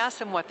 and I asked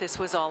them what this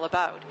was all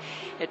about.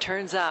 It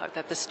turns out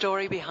that the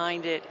story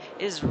behind it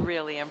is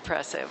really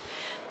impressive.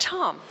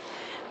 Tom,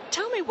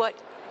 Tell me, what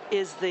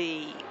is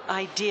the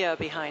idea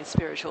behind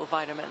spiritual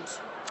vitamins?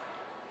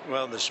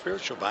 Well, the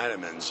spiritual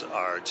vitamins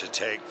are to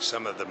take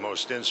some of the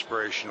most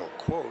inspirational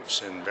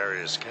quotes in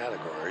various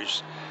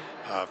categories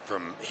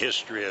from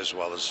history as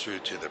well as through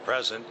to the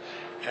present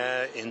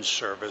in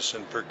service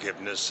and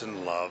forgiveness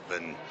and love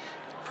and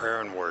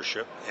prayer and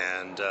worship,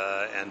 and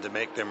to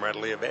make them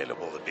readily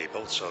available to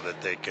people so that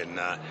they can.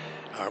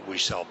 We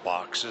sell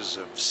boxes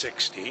of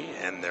 60,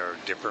 and there are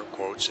different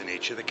quotes in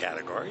each of the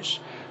categories,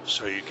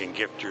 so you can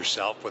gift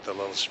yourself with a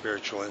little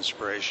spiritual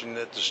inspiration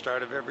at the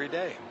start of every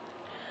day.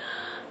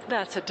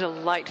 That's a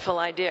delightful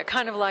idea,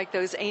 kind of like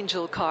those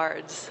angel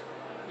cards.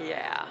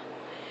 Yeah.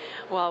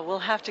 Well, we'll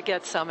have to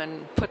get some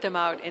and put them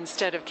out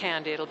instead of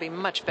candy. It'll be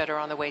much better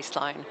on the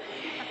waistline.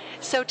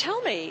 So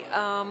tell me,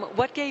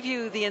 what gave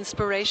you the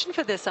inspiration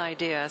for this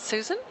idea,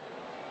 Susan?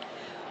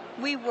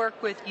 We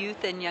work with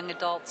youth and young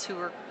adults who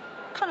are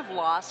kind of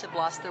lost, have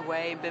lost their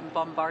way, been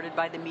bombarded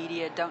by the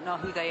media, don't know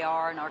who they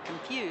are, and are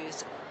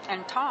confused.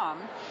 And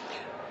Tom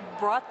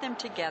brought them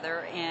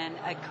together in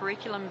a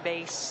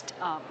curriculum-based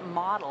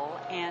model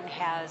and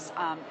has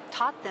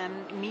taught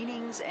them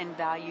meanings and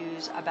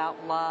values about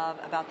love,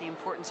 about the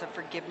importance of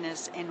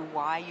forgiveness and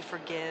why you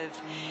forgive,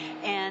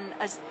 and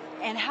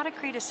how to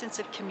create a sense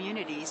of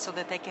community so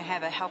that they can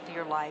have a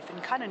healthier life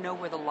and kind of know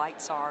where the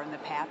lights are and the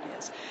path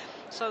is.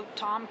 So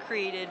Tom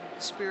created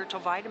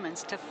spiritual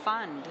vitamins to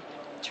fund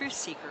truth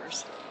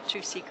seekers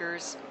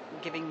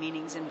giving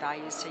meanings and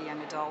values to young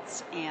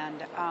adults.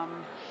 And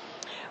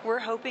we're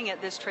hoping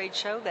at this trade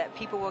show that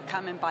people will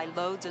come and buy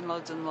loads and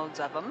loads and loads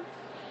of them.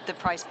 The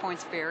price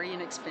point's very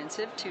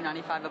inexpensive,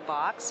 $2.95 a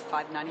box,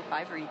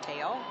 $5.95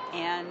 retail,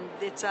 and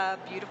it's a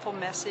beautiful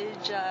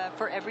message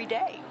for every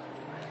day.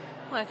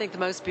 Well, I think the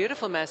most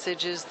beautiful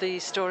message is the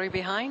story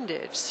behind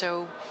it.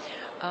 So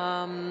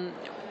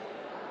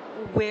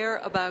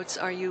whereabouts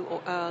are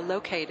you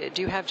located?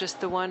 Do you have just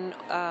the one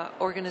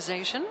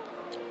organization?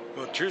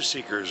 Well, Truth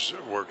Seekers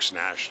works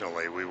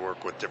nationally. We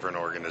work with different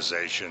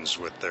organizations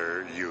with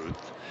their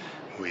youth.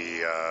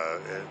 We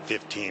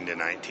 15 to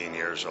 19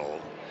 years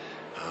old.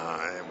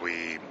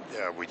 We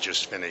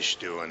just finished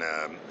doing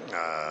a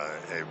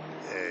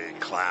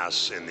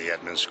class in the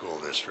Edmond School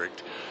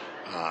District.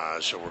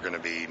 So we're going to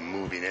be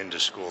moving into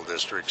school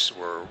districts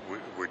where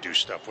we do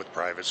stuff with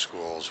private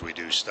schools. We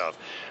do stuff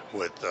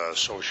with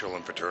social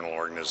and fraternal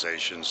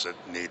organizations that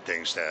need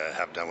things to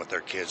have done with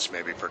their kids,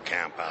 maybe for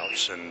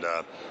campouts. And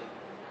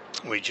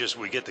we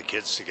get the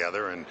kids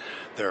together, and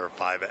there are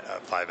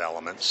five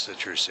elements to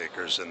Truth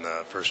Seekers. And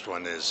the first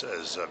one is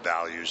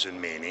values and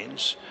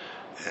meanings.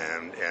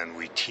 And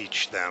we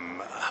teach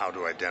them how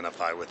to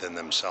identify within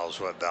themselves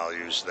what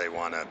values they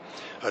want to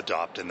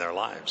adopt in their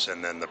lives,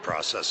 and then the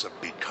process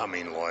of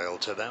becoming loyal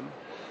to them.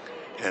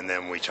 And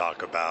then we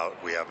talk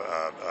about, we have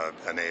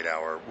an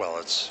 8-hour, well,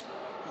 it's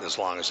as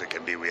long as it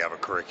can be, we have a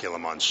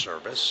curriculum on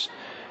service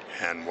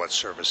and what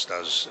service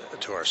does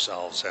to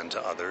ourselves and to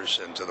others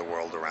and to the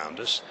world around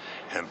us,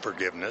 and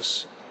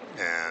forgiveness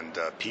and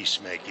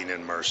peacemaking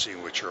and mercy,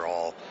 which are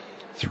all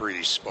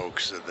three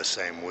spokes of the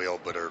same wheel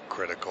but are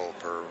critical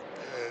for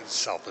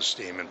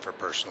self-esteem and for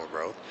personal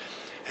growth.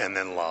 And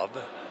then love.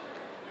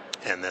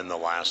 And then the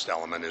last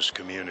element is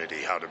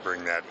community, how to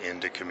bring that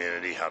into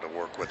community, how to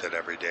work with it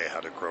every day, how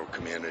to grow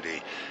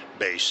community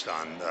based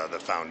on the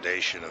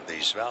foundation of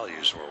these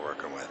values we're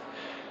working with.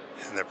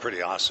 And they're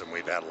pretty awesome.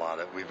 We've had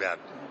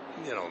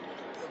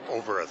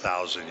over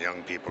 1,000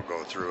 young people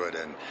go through it,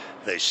 and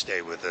they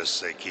stay with us.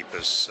 They keep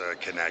us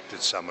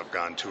connected. Some have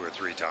gone 2 or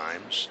 3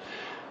 times,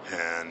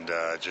 and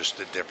just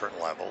at different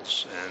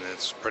levels, and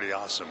it's pretty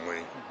awesome.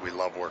 We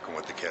love working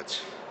with the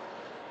kids.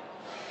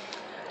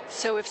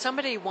 So if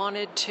somebody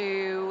wanted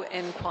to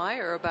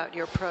inquire about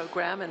your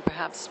program and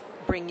perhaps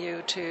bring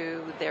you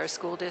to their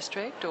school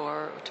district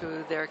or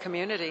to their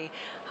community,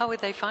 how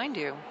would they find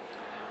you?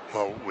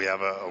 Well, we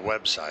have a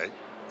website,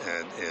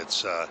 and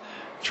it's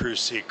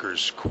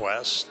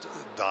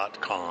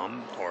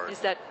truthseekersquest.com. Or is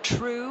that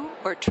true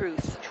or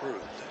truth?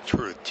 Truth,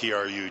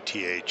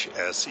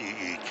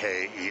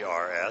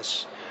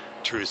 TruthSeekers,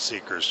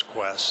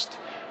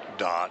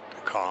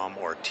 truthseekersquest.com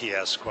or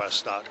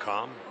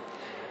tsquest.com.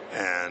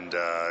 And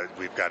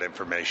we've got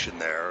information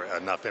there,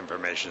 enough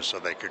information so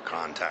they could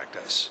contact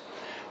us.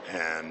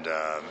 And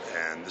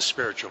the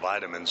spiritual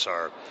vitamins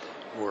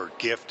were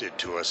gifted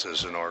to us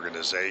as an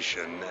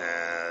organization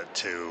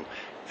to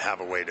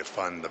have a way to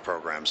fund the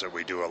programs that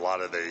we do. A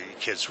lot of the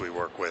kids we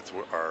work with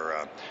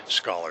are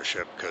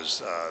scholarship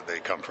because they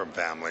come from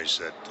families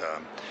that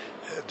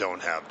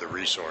don't have the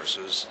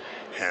resources.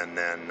 And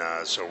then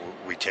so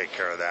we take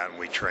care of that, and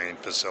we train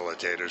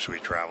facilitators. We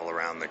travel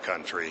around the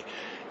country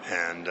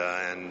and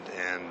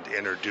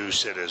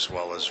introduce it as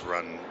well as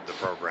run the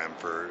program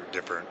for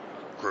different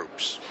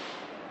groups.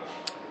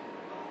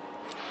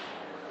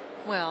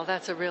 Well,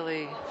 that's a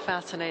really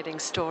fascinating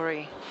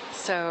story.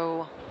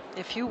 So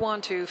if you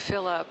want to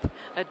fill up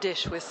a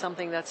dish with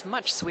something that's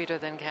much sweeter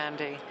than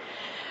candy,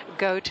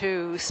 go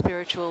to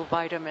Spiritual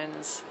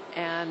Vitamins.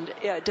 And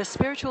does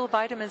Spiritual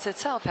Vitamins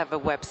itself have a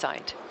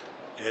website?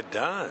 It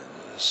does.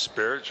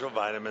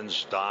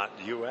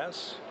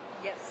 Spiritualvitamins.us.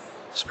 Yes.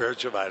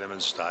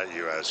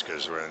 Spiritualvitamins.us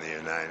because we're in the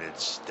United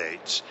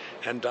States,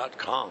 and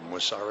 .com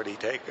was already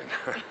taken.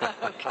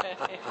 Okay.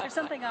 There's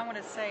something I want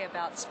to say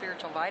about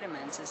spiritual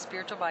vitamins. Is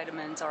spiritual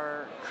vitamins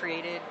are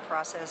created,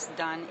 processed,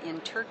 done in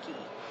Turkey.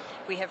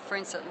 We have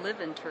friends that live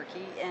in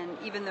Turkey, and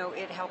even though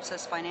it helps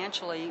us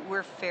financially,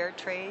 we're fair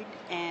trade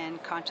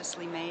and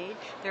consciously made.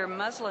 There are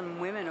Muslim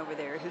women over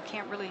there who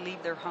can't really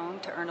leave their home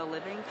to earn a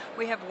living.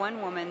 We have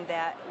one woman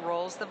that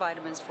rolls the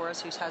vitamins for us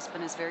whose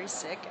husband is very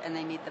sick and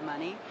they need the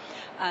money.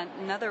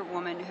 Another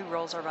woman who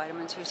rolls our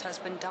vitamins whose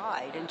husband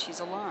died and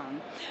she's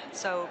alone.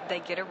 So they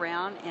get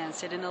around and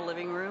sit in a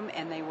living room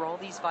and they roll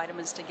these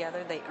vitamins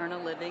together. They earn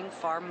a living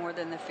far more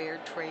than the fair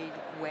trade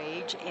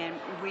wage, and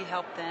we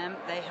help them,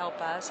 they help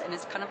us, and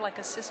it's kind of like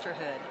a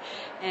sisterhood,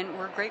 and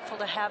we're grateful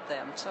to have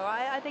them. So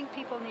I think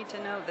people need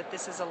to know that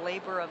this is a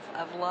labor of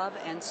love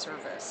and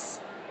service.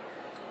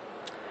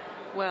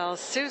 Well,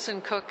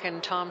 Susan Cook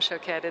and Tom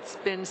Choquette, it's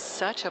been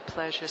such a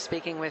pleasure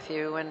speaking with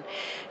you and,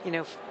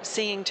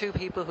 seeing two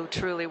people who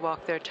truly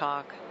walk their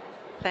talk.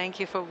 Thank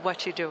you for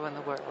what you do in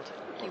the world.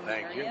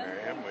 Thank you,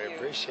 Miriam. We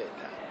appreciate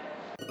that.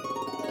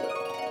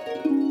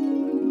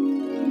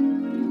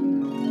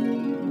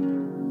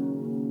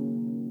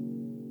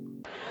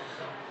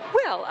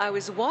 Well, I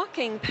was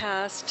walking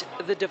past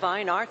the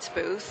Divine Arts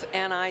booth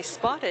and I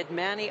spotted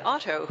Manny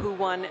Otto, who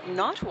won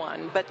not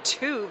one, but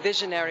 2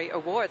 Visionary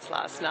Awards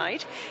last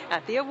night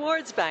at the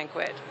awards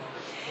banquet.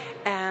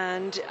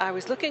 And I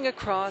was looking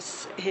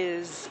across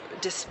his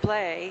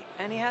display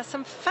and he has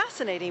some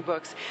fascinating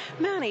books.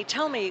 Manny,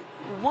 tell me,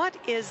 what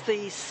is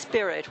the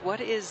spirit,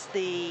 what is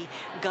the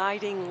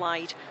guiding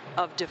light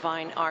of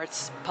Divine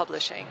Arts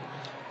Publishing?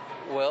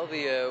 Well,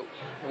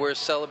 we're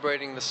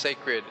celebrating the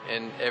sacred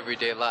in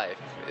everyday life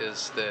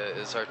is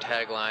our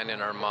tagline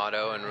and our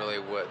motto, and really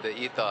what the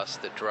ethos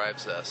that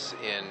drives us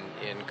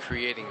in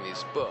creating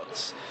these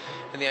books.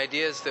 And the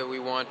idea is that we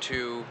want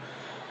to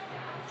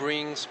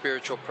bring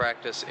spiritual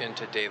practice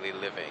into daily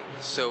living.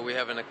 So we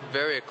have a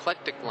very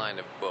eclectic line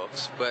of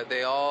books, but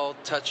they all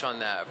touch on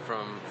that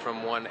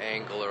from one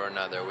angle or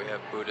another. We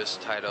have Buddhist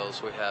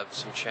titles, we have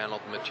some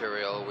channeled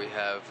material, we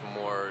have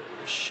more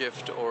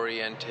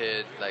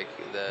shift-oriented, like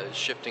the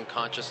shifting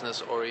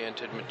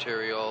consciousness-oriented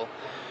material,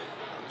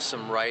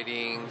 some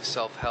writing,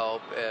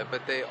 self-help,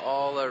 but they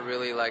all are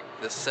really like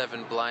the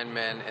 7 blind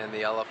men and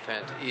the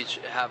elephant. Each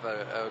have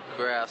a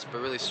grasp, a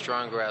really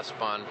strong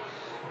grasp on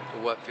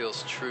what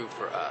feels true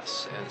for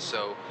us. And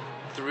so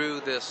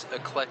through this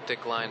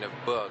eclectic line of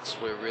books,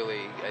 we're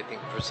really, I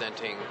think,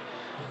 presenting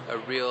a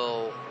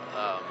real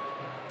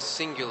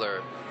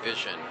singular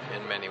vision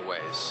in many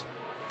ways.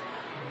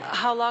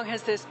 How long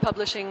has this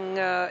publishing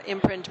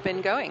imprint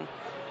been going?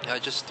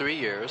 Just 3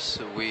 years.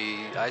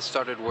 I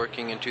started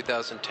working in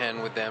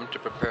 2010 with them to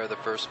prepare the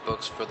first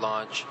books for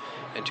launch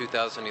in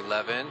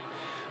 2011.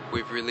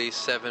 We've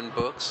released 7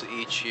 books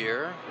each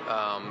year,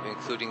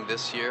 including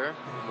this year.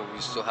 We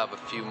still have a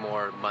few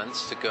more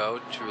months to go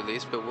to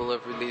release, but we'll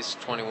have released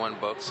 21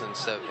 books in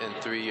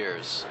 3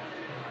 years.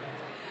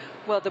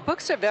 Well, the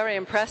books are very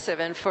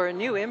impressive, and for a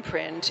new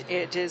imprint,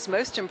 it is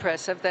most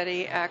impressive that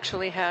he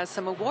actually has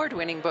some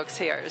award-winning books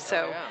here.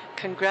 So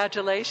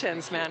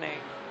congratulations, Manny.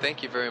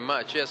 Thank you very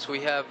much. Yes, we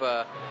have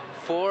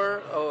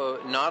 4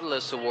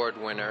 Nautilus Award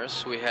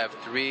winners. We have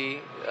 3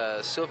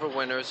 silver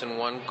winners and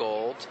 1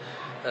 gold.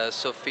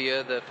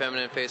 Sophia, the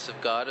Feminine Face of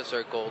God, is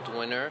our gold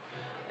winner.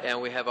 And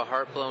we have a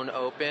Heart Blown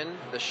Open,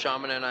 the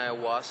Shaman and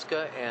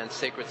Ayahuasca, and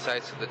Sacred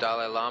Sites of the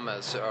Dalai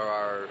Lamas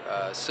are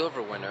our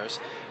silver winners.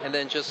 And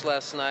then just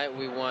last night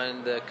we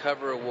won the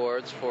cover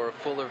awards for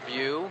Fuller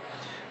View,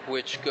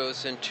 which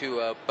goes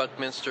into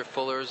Buckminster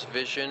Fuller's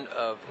vision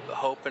of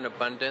hope and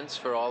abundance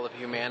for all of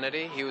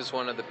humanity. He was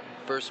one of the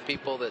first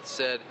people that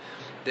said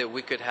that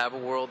we could have a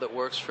world that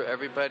works for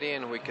everybody,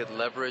 and we could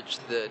leverage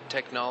the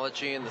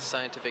technology and the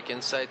scientific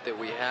insight that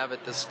we have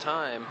at this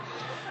time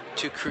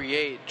to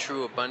create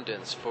true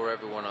abundance for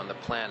everyone on the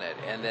planet.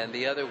 And then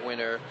the other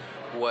winner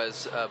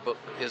is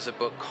a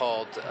book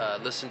called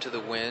Listen to the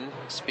Wind,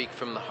 Speak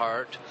from the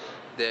Heart.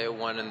 They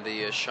won in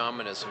the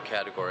shamanism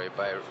category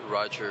by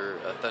Roger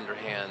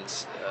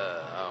Thunderhands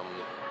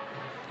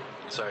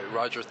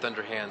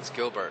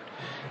Gilbert.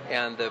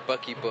 And the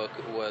Bucky book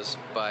was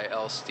by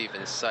L.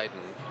 Stephen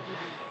Seiden.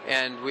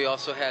 And we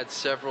also had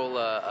several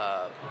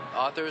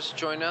authors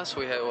join us.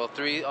 We had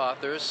 3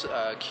 authors.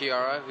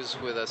 Kiara, who's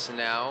with us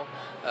now,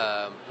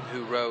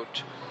 who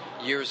wrote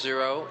Year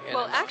Zero.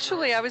 Well,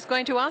 actually, I was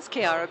going to ask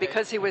Kiara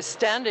because he was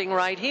standing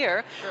right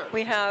here. Sure.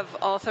 We have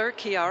author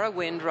Kiara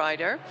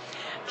Windrider.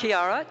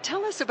 Kiara,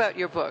 tell us about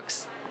your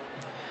books.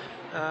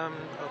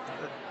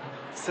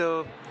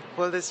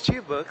 There's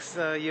 2 books.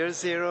 Year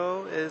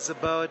Zero is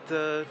about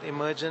the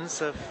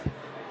emergence of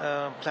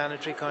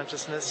planetary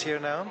consciousness here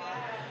now,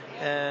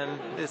 and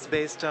it's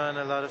based on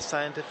a lot of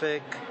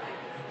scientific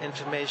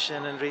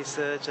information and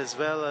research, as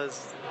well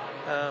as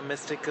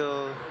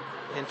mystical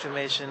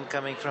information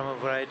coming from a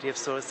variety of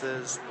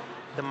sources,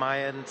 the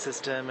Mayan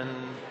system and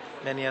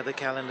many other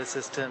calendar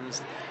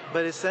systems,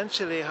 but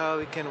essentially how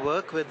we can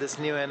work with this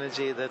new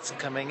energy that's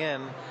coming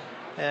in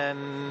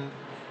and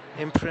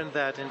imprint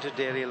that into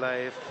daily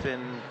life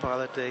in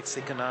politics,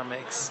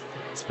 economics,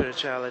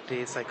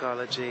 spirituality,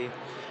 psychology.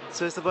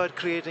 So it's about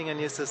creating a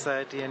new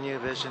society, a new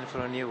vision for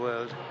a new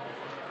world.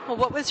 Well,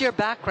 what was your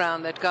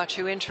background that got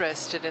you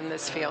interested in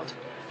this field?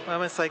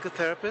 I'm a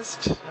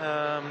psychotherapist.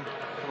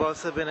 I've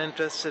also been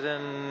interested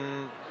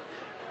in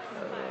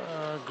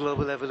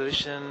global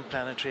evolution,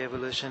 planetary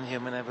evolution,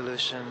 human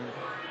evolution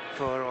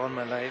for all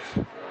my life.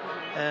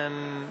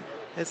 And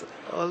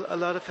a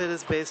lot of it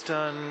is based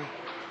on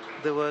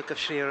the work of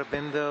Sri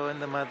Aurobindo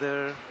and the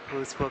Mother,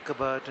 who spoke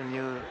about a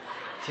new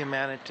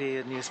humanity,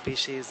 a new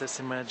species that's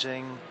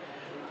emerging,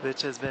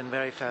 which has been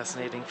very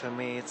fascinating for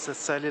me. It's a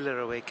cellular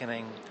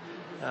awakening.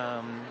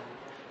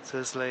 So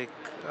it's like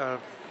our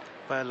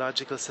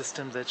biological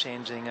systems are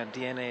changing, our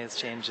DNA is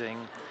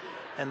changing,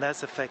 and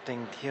that's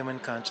affecting human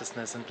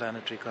consciousness and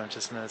planetary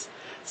consciousness.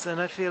 So,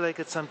 and I feel like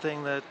it's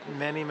something that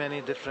many,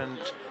 many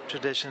different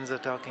traditions are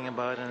talking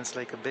about, and it's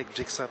like a big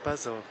jigsaw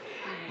puzzle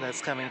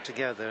that's coming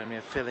together, and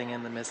we're filling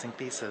in the missing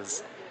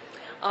pieces.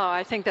 Oh,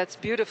 I think that's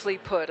beautifully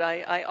put.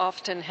 I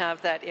often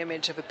have that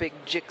image of a big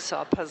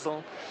jigsaw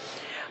puzzle.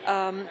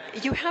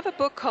 You have a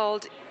book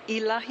called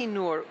Ilahi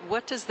Nur.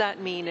 What does that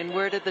mean, and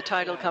where did the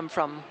title come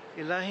from?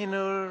 Ilahi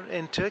Nur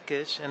in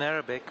Turkish and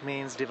Arabic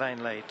means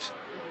divine light.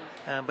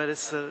 But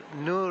it's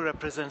Nur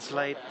represents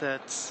light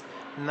that's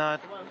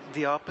not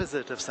the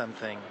opposite of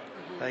something.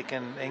 Like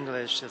in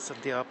English, it's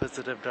the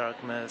opposite of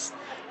darkness.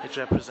 It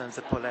represents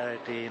a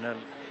polarity,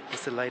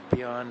 it's the light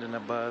beyond and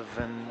above.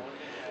 And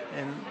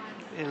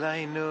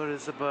Ilahi Nur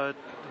is about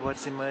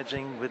what's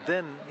emerging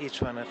within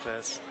each one of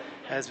us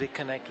as we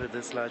connect with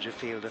this larger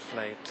field of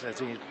light,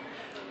 as we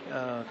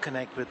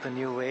connect with the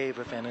new wave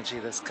of energy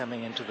that's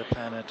coming into the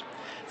planet.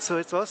 So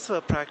it's also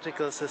a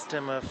practical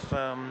system of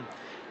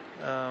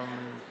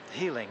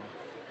healing.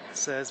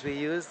 So as we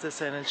use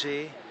this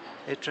energy,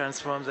 it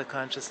transforms the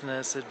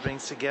consciousness, it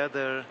brings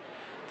together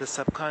the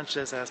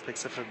subconscious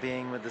aspects of our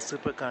being with the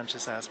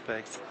superconscious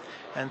aspects,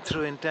 and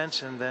through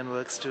intention then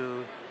works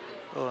to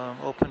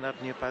open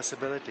up new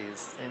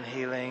possibilities in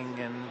healing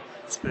and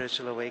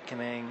spiritual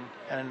awakening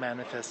and in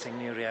manifesting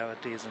new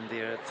realities in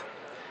the earth.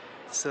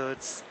 So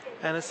it's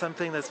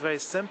something that's very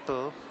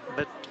simple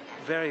but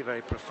very,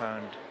 very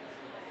profound.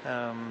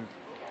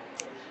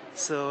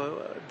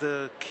 So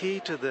the key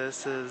to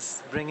this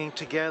is bringing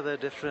together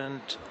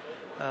different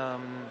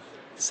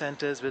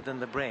centers within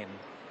the brain,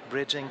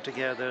 bridging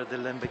together the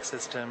limbic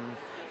system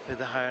with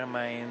the higher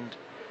mind,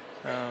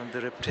 the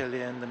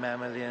reptilian, the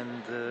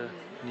mammalian, the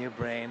new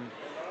brain,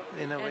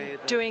 in a way.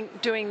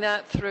 Doing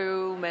that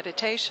through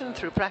meditation,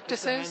 through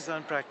practices? It's a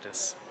hands-on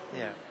practice,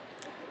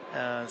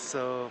 yeah.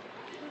 So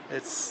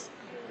it's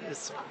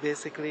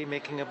basically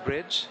making a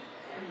bridge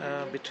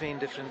between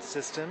different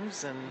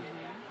systems and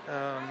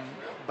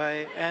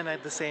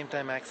at the same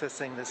time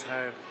accessing this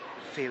higher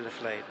field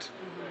of light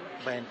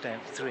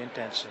through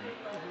intention.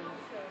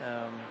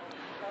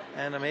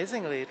 And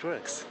amazingly, it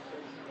works,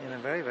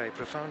 very, very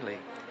profoundly.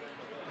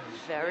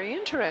 Very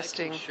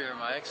interesting. I can share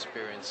my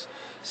experience.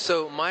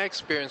 So my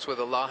experience with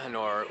Ilahi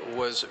Nur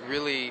was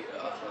really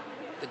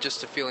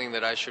just a feeling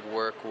that I should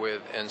work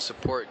with and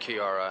support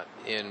Chiara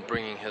in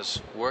bringing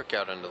his work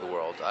out into the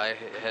world. I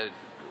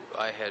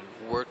had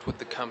worked with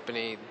the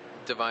company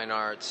Divine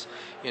Arts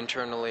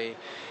internally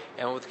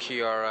and with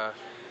Chiara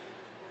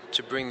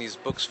to bring these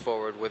books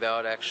forward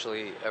without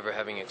actually ever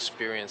having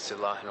experienced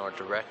Ilahi Nur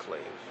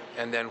directly.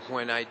 And then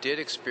when I did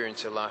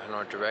experience Ilahi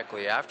Nur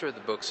directly, after the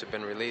books had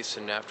been released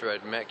and after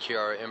I'd met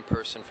Chiara in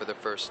person for the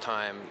first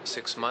time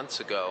 6 months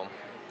ago,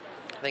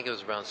 I think it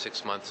was around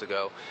 6 months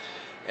ago,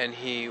 and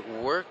he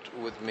worked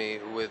with me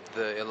with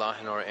the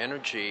Ilahi Nur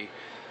energy,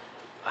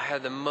 I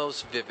had the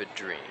most vivid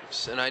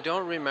dreams. And I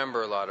don't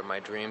remember a lot of my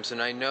dreams,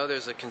 and I know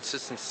there's a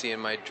consistency in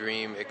my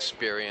dream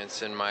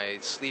experience and my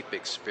sleep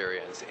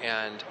experience.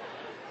 And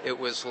it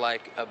was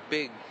like a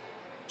big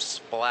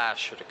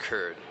splash had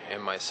occurred in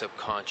my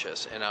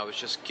subconscious, and I was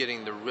just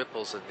getting the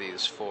ripples of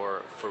these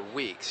for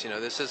weeks.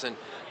 This isn't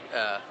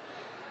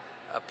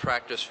a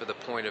practice for the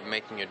point of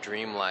making a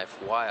dream life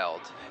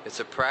wild. It's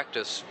a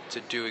practice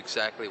to do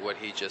exactly what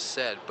he just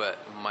said, but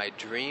my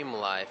dream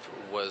life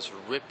was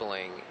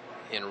rippling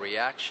in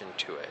reaction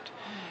to it.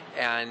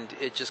 And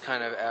it just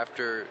kind of,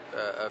 after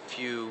a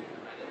few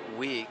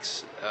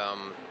weeks,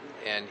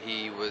 and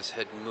he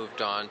had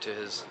moved on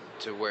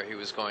to where he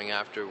was going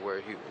after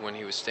when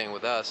he was staying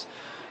with us,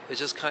 it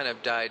just kind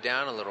of died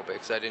down a little bit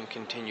because I didn't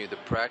continue the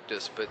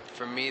practice. But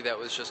for me, that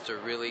was just a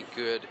really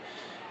good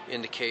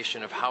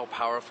indication of how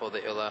powerful the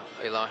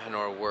Ilahi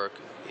Nur work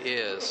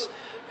is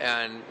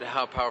and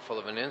how powerful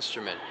of an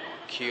instrument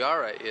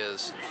Chiara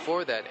is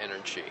for that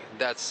energy.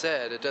 That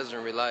said,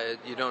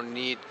 you don't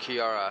need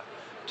Chiara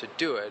to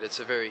do it. It's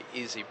a very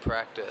easy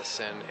practice,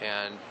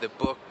 and the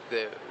book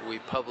that we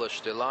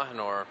published, Ilahi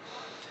Nur,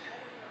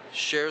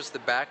 shares the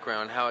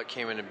background, how it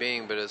came into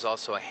being, but is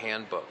also a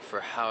handbook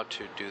for how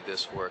to do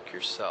this work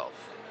yourself.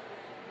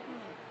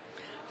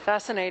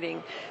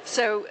 Fascinating.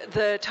 So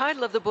the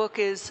title of the book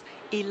is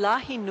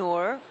Ilahi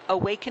Nur,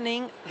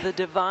 Awakening the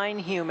Divine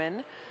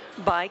Human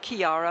by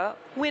Chiara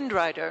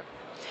Windrider.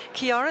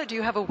 Kiara, do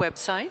you have a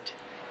website?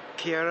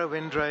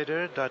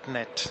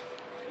 KiaraWindrider.net.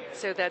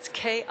 So that's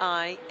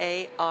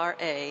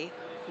Kiara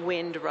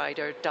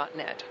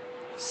windrider.net.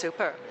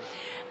 Super.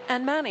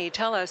 And Manny,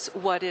 tell us,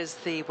 what is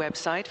the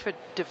website for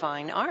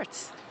Divine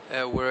Arts?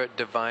 We're at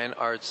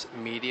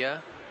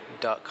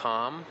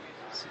divineartsmedia.com,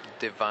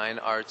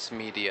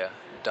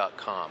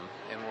 divineartsmedia.com,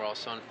 and we're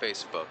also on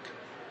Facebook.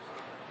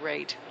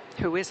 Great.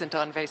 Who isn't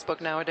on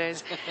Facebook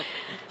nowadays?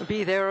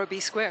 Be there or be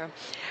square.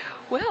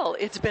 Well,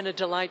 it's been a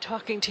delight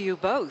talking to you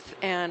both,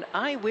 and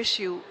I wish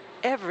you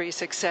every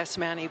success,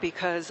 Manny,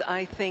 because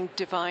I think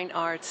Divine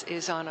Arts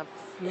is on a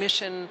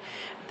mission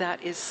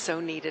that is so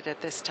needed at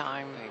this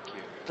time. Thank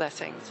you.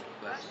 Blessings.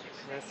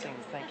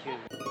 Blessings. Thank you.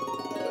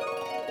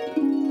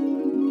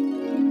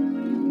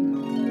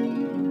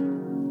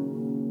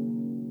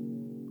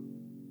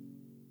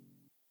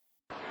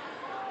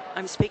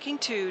 I'm speaking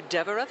to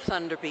Deborah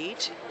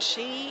Thunderbeat.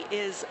 She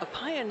is a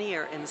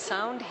pioneer in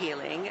sound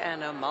healing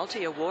and a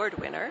multi-award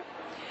winner.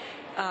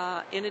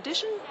 In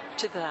addition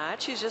to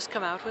that, she's just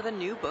come out with a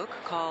new book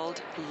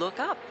called Look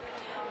Up.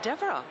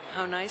 Deborah,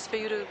 how nice for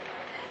you to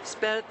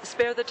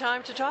spare the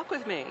time to talk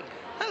with me.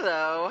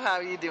 Hello, how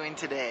are you doing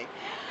today?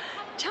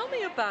 Tell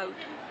me about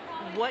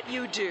what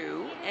you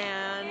do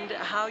and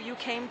how you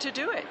came to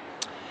do it.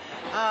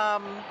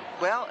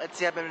 Well,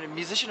 I've been a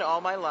musician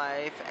all my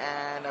life,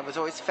 and I was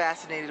always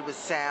fascinated with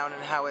sound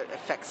and how it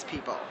affects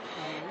people.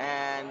 Mm-hmm.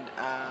 And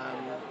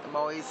I'm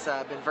always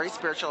been very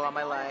spiritual all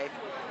my life.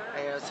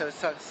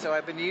 So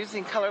I've been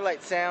using color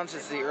light sounds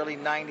since the early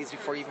 90s,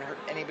 before even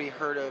anybody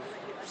heard of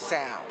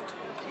sound,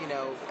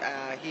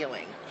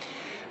 healing.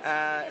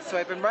 So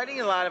I've been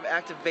writing a lot of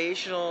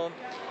activational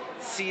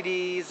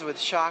CDs with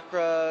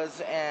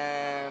chakras,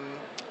 and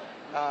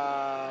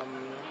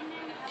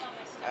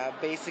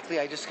basically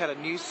I just got a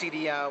new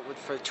CD out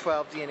for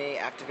 12 DNA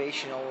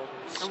activational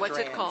strands. And what's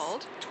it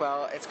called?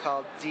 It's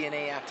called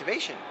DNA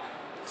Activation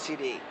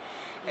CD.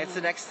 It's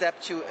the next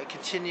step to a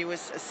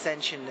continuous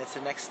ascension. It's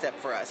the next step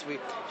for us.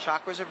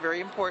 Chakras are very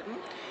important.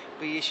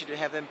 We should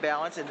have them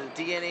balanced, and the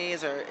DNA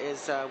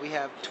we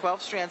have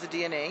 12 strands of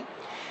DNA,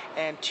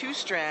 and 2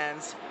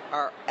 strands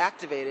are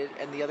activated,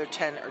 and the other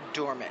 10 are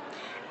dormant.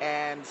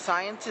 And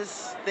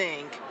scientists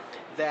think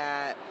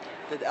that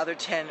the other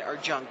 10 are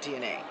junk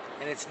DNA,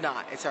 and it's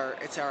not. It's our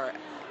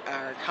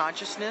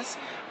consciousness,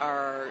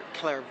 our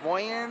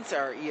clairvoyance,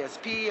 our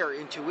ESP, our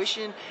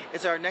intuition.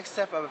 It's our next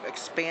step of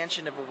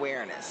expansion of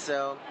awareness.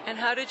 So. And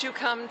how did you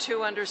come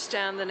to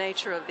understand the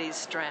nature of these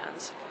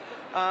strands?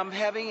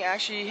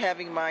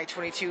 Having my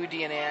 22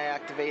 DNA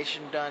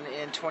activation done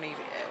in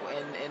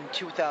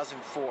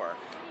 2004.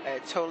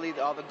 Totally,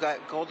 all the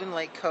Golden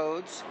Lake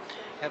codes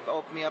have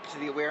opened me up to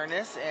the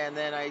awareness, and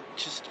then I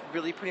just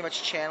really pretty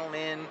much channel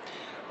in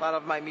a lot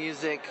of my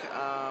music.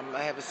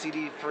 I have a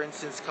CD, for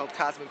instance, called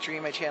Cosmic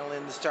Dream. I channel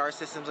in the star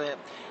systems that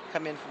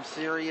come in from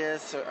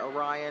Sirius,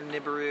 Orion,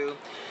 Nibiru.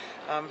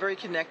 I'm very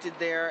connected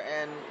there,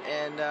 and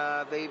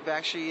they've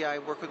actually, I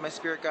work with my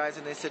spirit guides,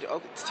 and they said,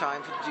 it's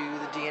time to do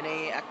the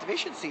DNA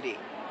activation CD.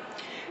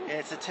 And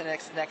it's the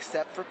next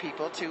step for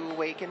people to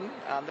awaken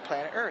on the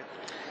planet Earth.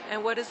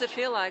 And what does it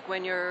feel like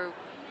when you're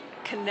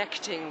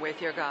connecting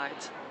with your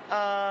guides?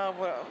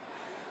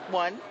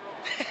 One.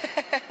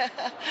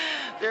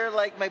 They're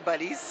like my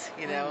buddies,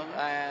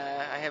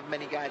 I have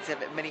many guides. I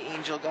have many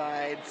angel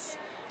guides.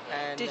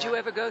 And, did you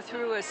ever go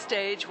through a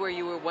stage where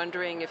you were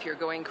wondering if you're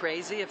going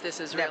crazy, if this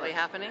is really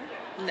happening?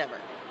 Never.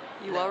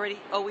 You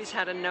always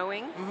had a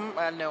knowing? Mm-hmm,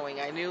 a knowing.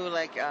 I knew,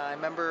 I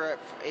remember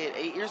at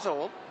 8 years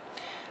old,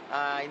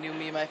 I knew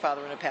me and my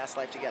father were in a past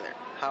life together.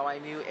 How I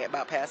knew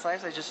about past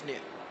lives, I just knew.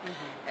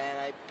 Mm-hmm.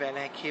 And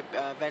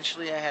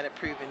eventually I had it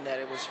proven that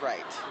it was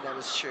right, that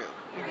was true,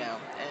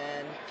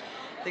 and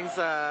things,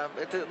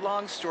 it's a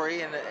long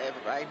story, and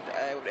at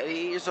 8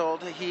 years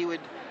old, he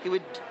would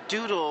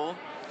doodle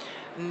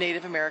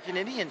Native American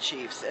Indian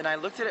chiefs, and I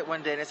looked at it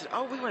one day and I said,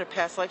 we went a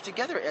past life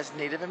together as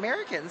Native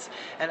Americans,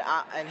 and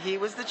he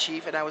was the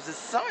chief and I was his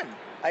son.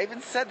 I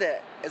even said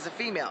that as a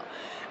female.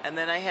 And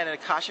then I had an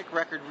Akashic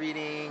record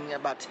reading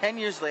about 10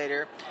 years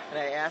later, and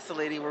I asked the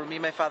lady, were me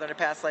and my father in a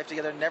past life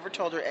together? Never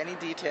told her any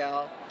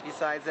detail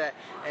besides that,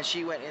 and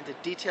she went into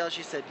detail.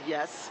 She said,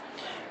 yes,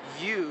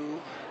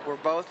 you were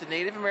both the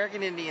Native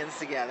American Indians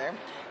together,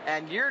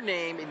 and your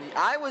name, and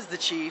I was the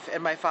chief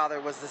and my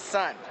father was the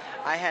son.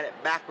 I had it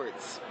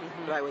backwards,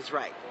 but I was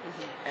right.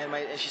 Mm-hmm.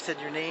 And she said,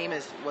 your name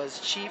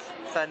was Chief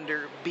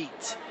Thunder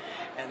Beat,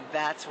 and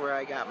that's where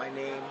I got my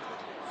name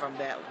from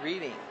that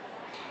reading.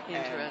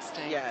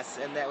 Interesting. And, yes,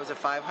 and that was a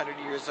 500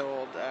 years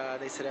old.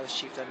 They said I was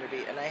Chief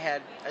Thunderbeat, and I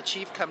had a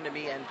chief come to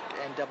me and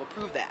double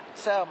prove that.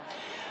 So,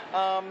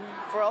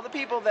 for all the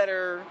people that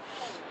are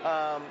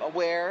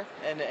aware,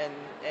 and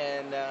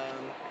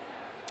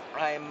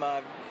I'm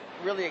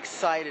really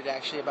excited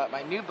actually about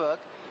my new book.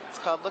 It's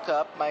called Look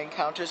Up: My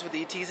Encounters with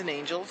ETs and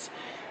Angels.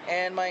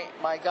 And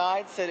my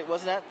guide said it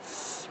was not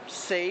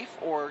safe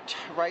or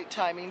right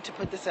timing to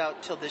put this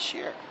out till this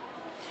year.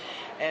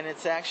 And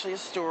it's actually a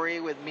story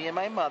with me and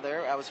my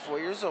mother. I was 4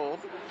 years old,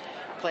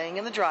 playing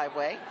in the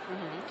driveway,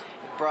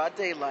 broad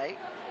daylight,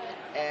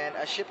 and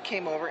a ship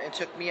came over and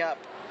took me up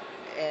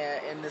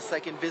in this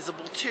like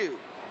invisible tube.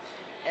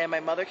 And my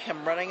mother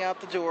came running out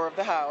the door of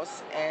the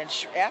house and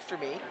after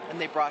me, and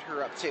they brought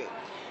her up too.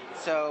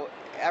 So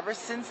ever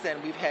since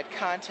then, we've had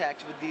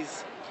contact with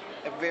these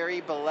very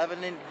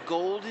benevolent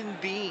golden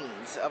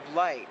beings of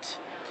light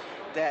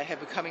that have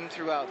been coming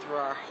through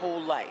our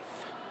whole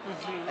life.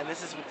 Mm-hmm. And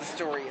this is what the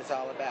story is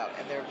all about.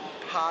 And they're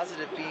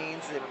positive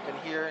beings. They've been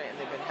here and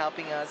they've been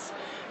helping us.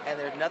 And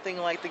they're nothing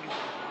like the,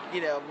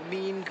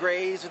 mean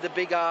grays with the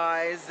big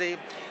eyes.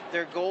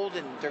 They're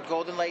golden. They're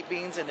golden light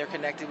beings, and they're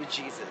connected with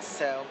Jesus.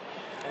 So,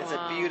 and it's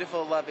a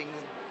beautiful, loving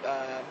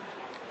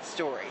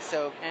story.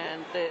 So,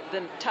 and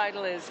the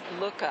title is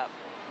Look Up.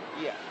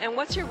 Yeah. And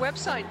what's your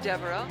website,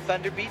 Deborah?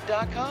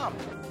 Thunderbeat.com.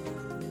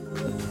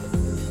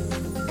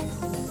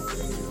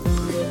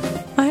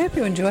 I hope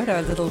you enjoyed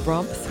our little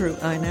romp through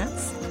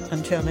INATS.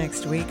 Until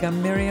next week,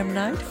 I'm Miriam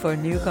Knight for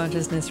New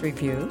Consciousness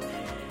Review.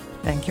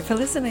 Thank you for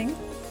listening.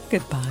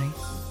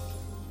 Goodbye.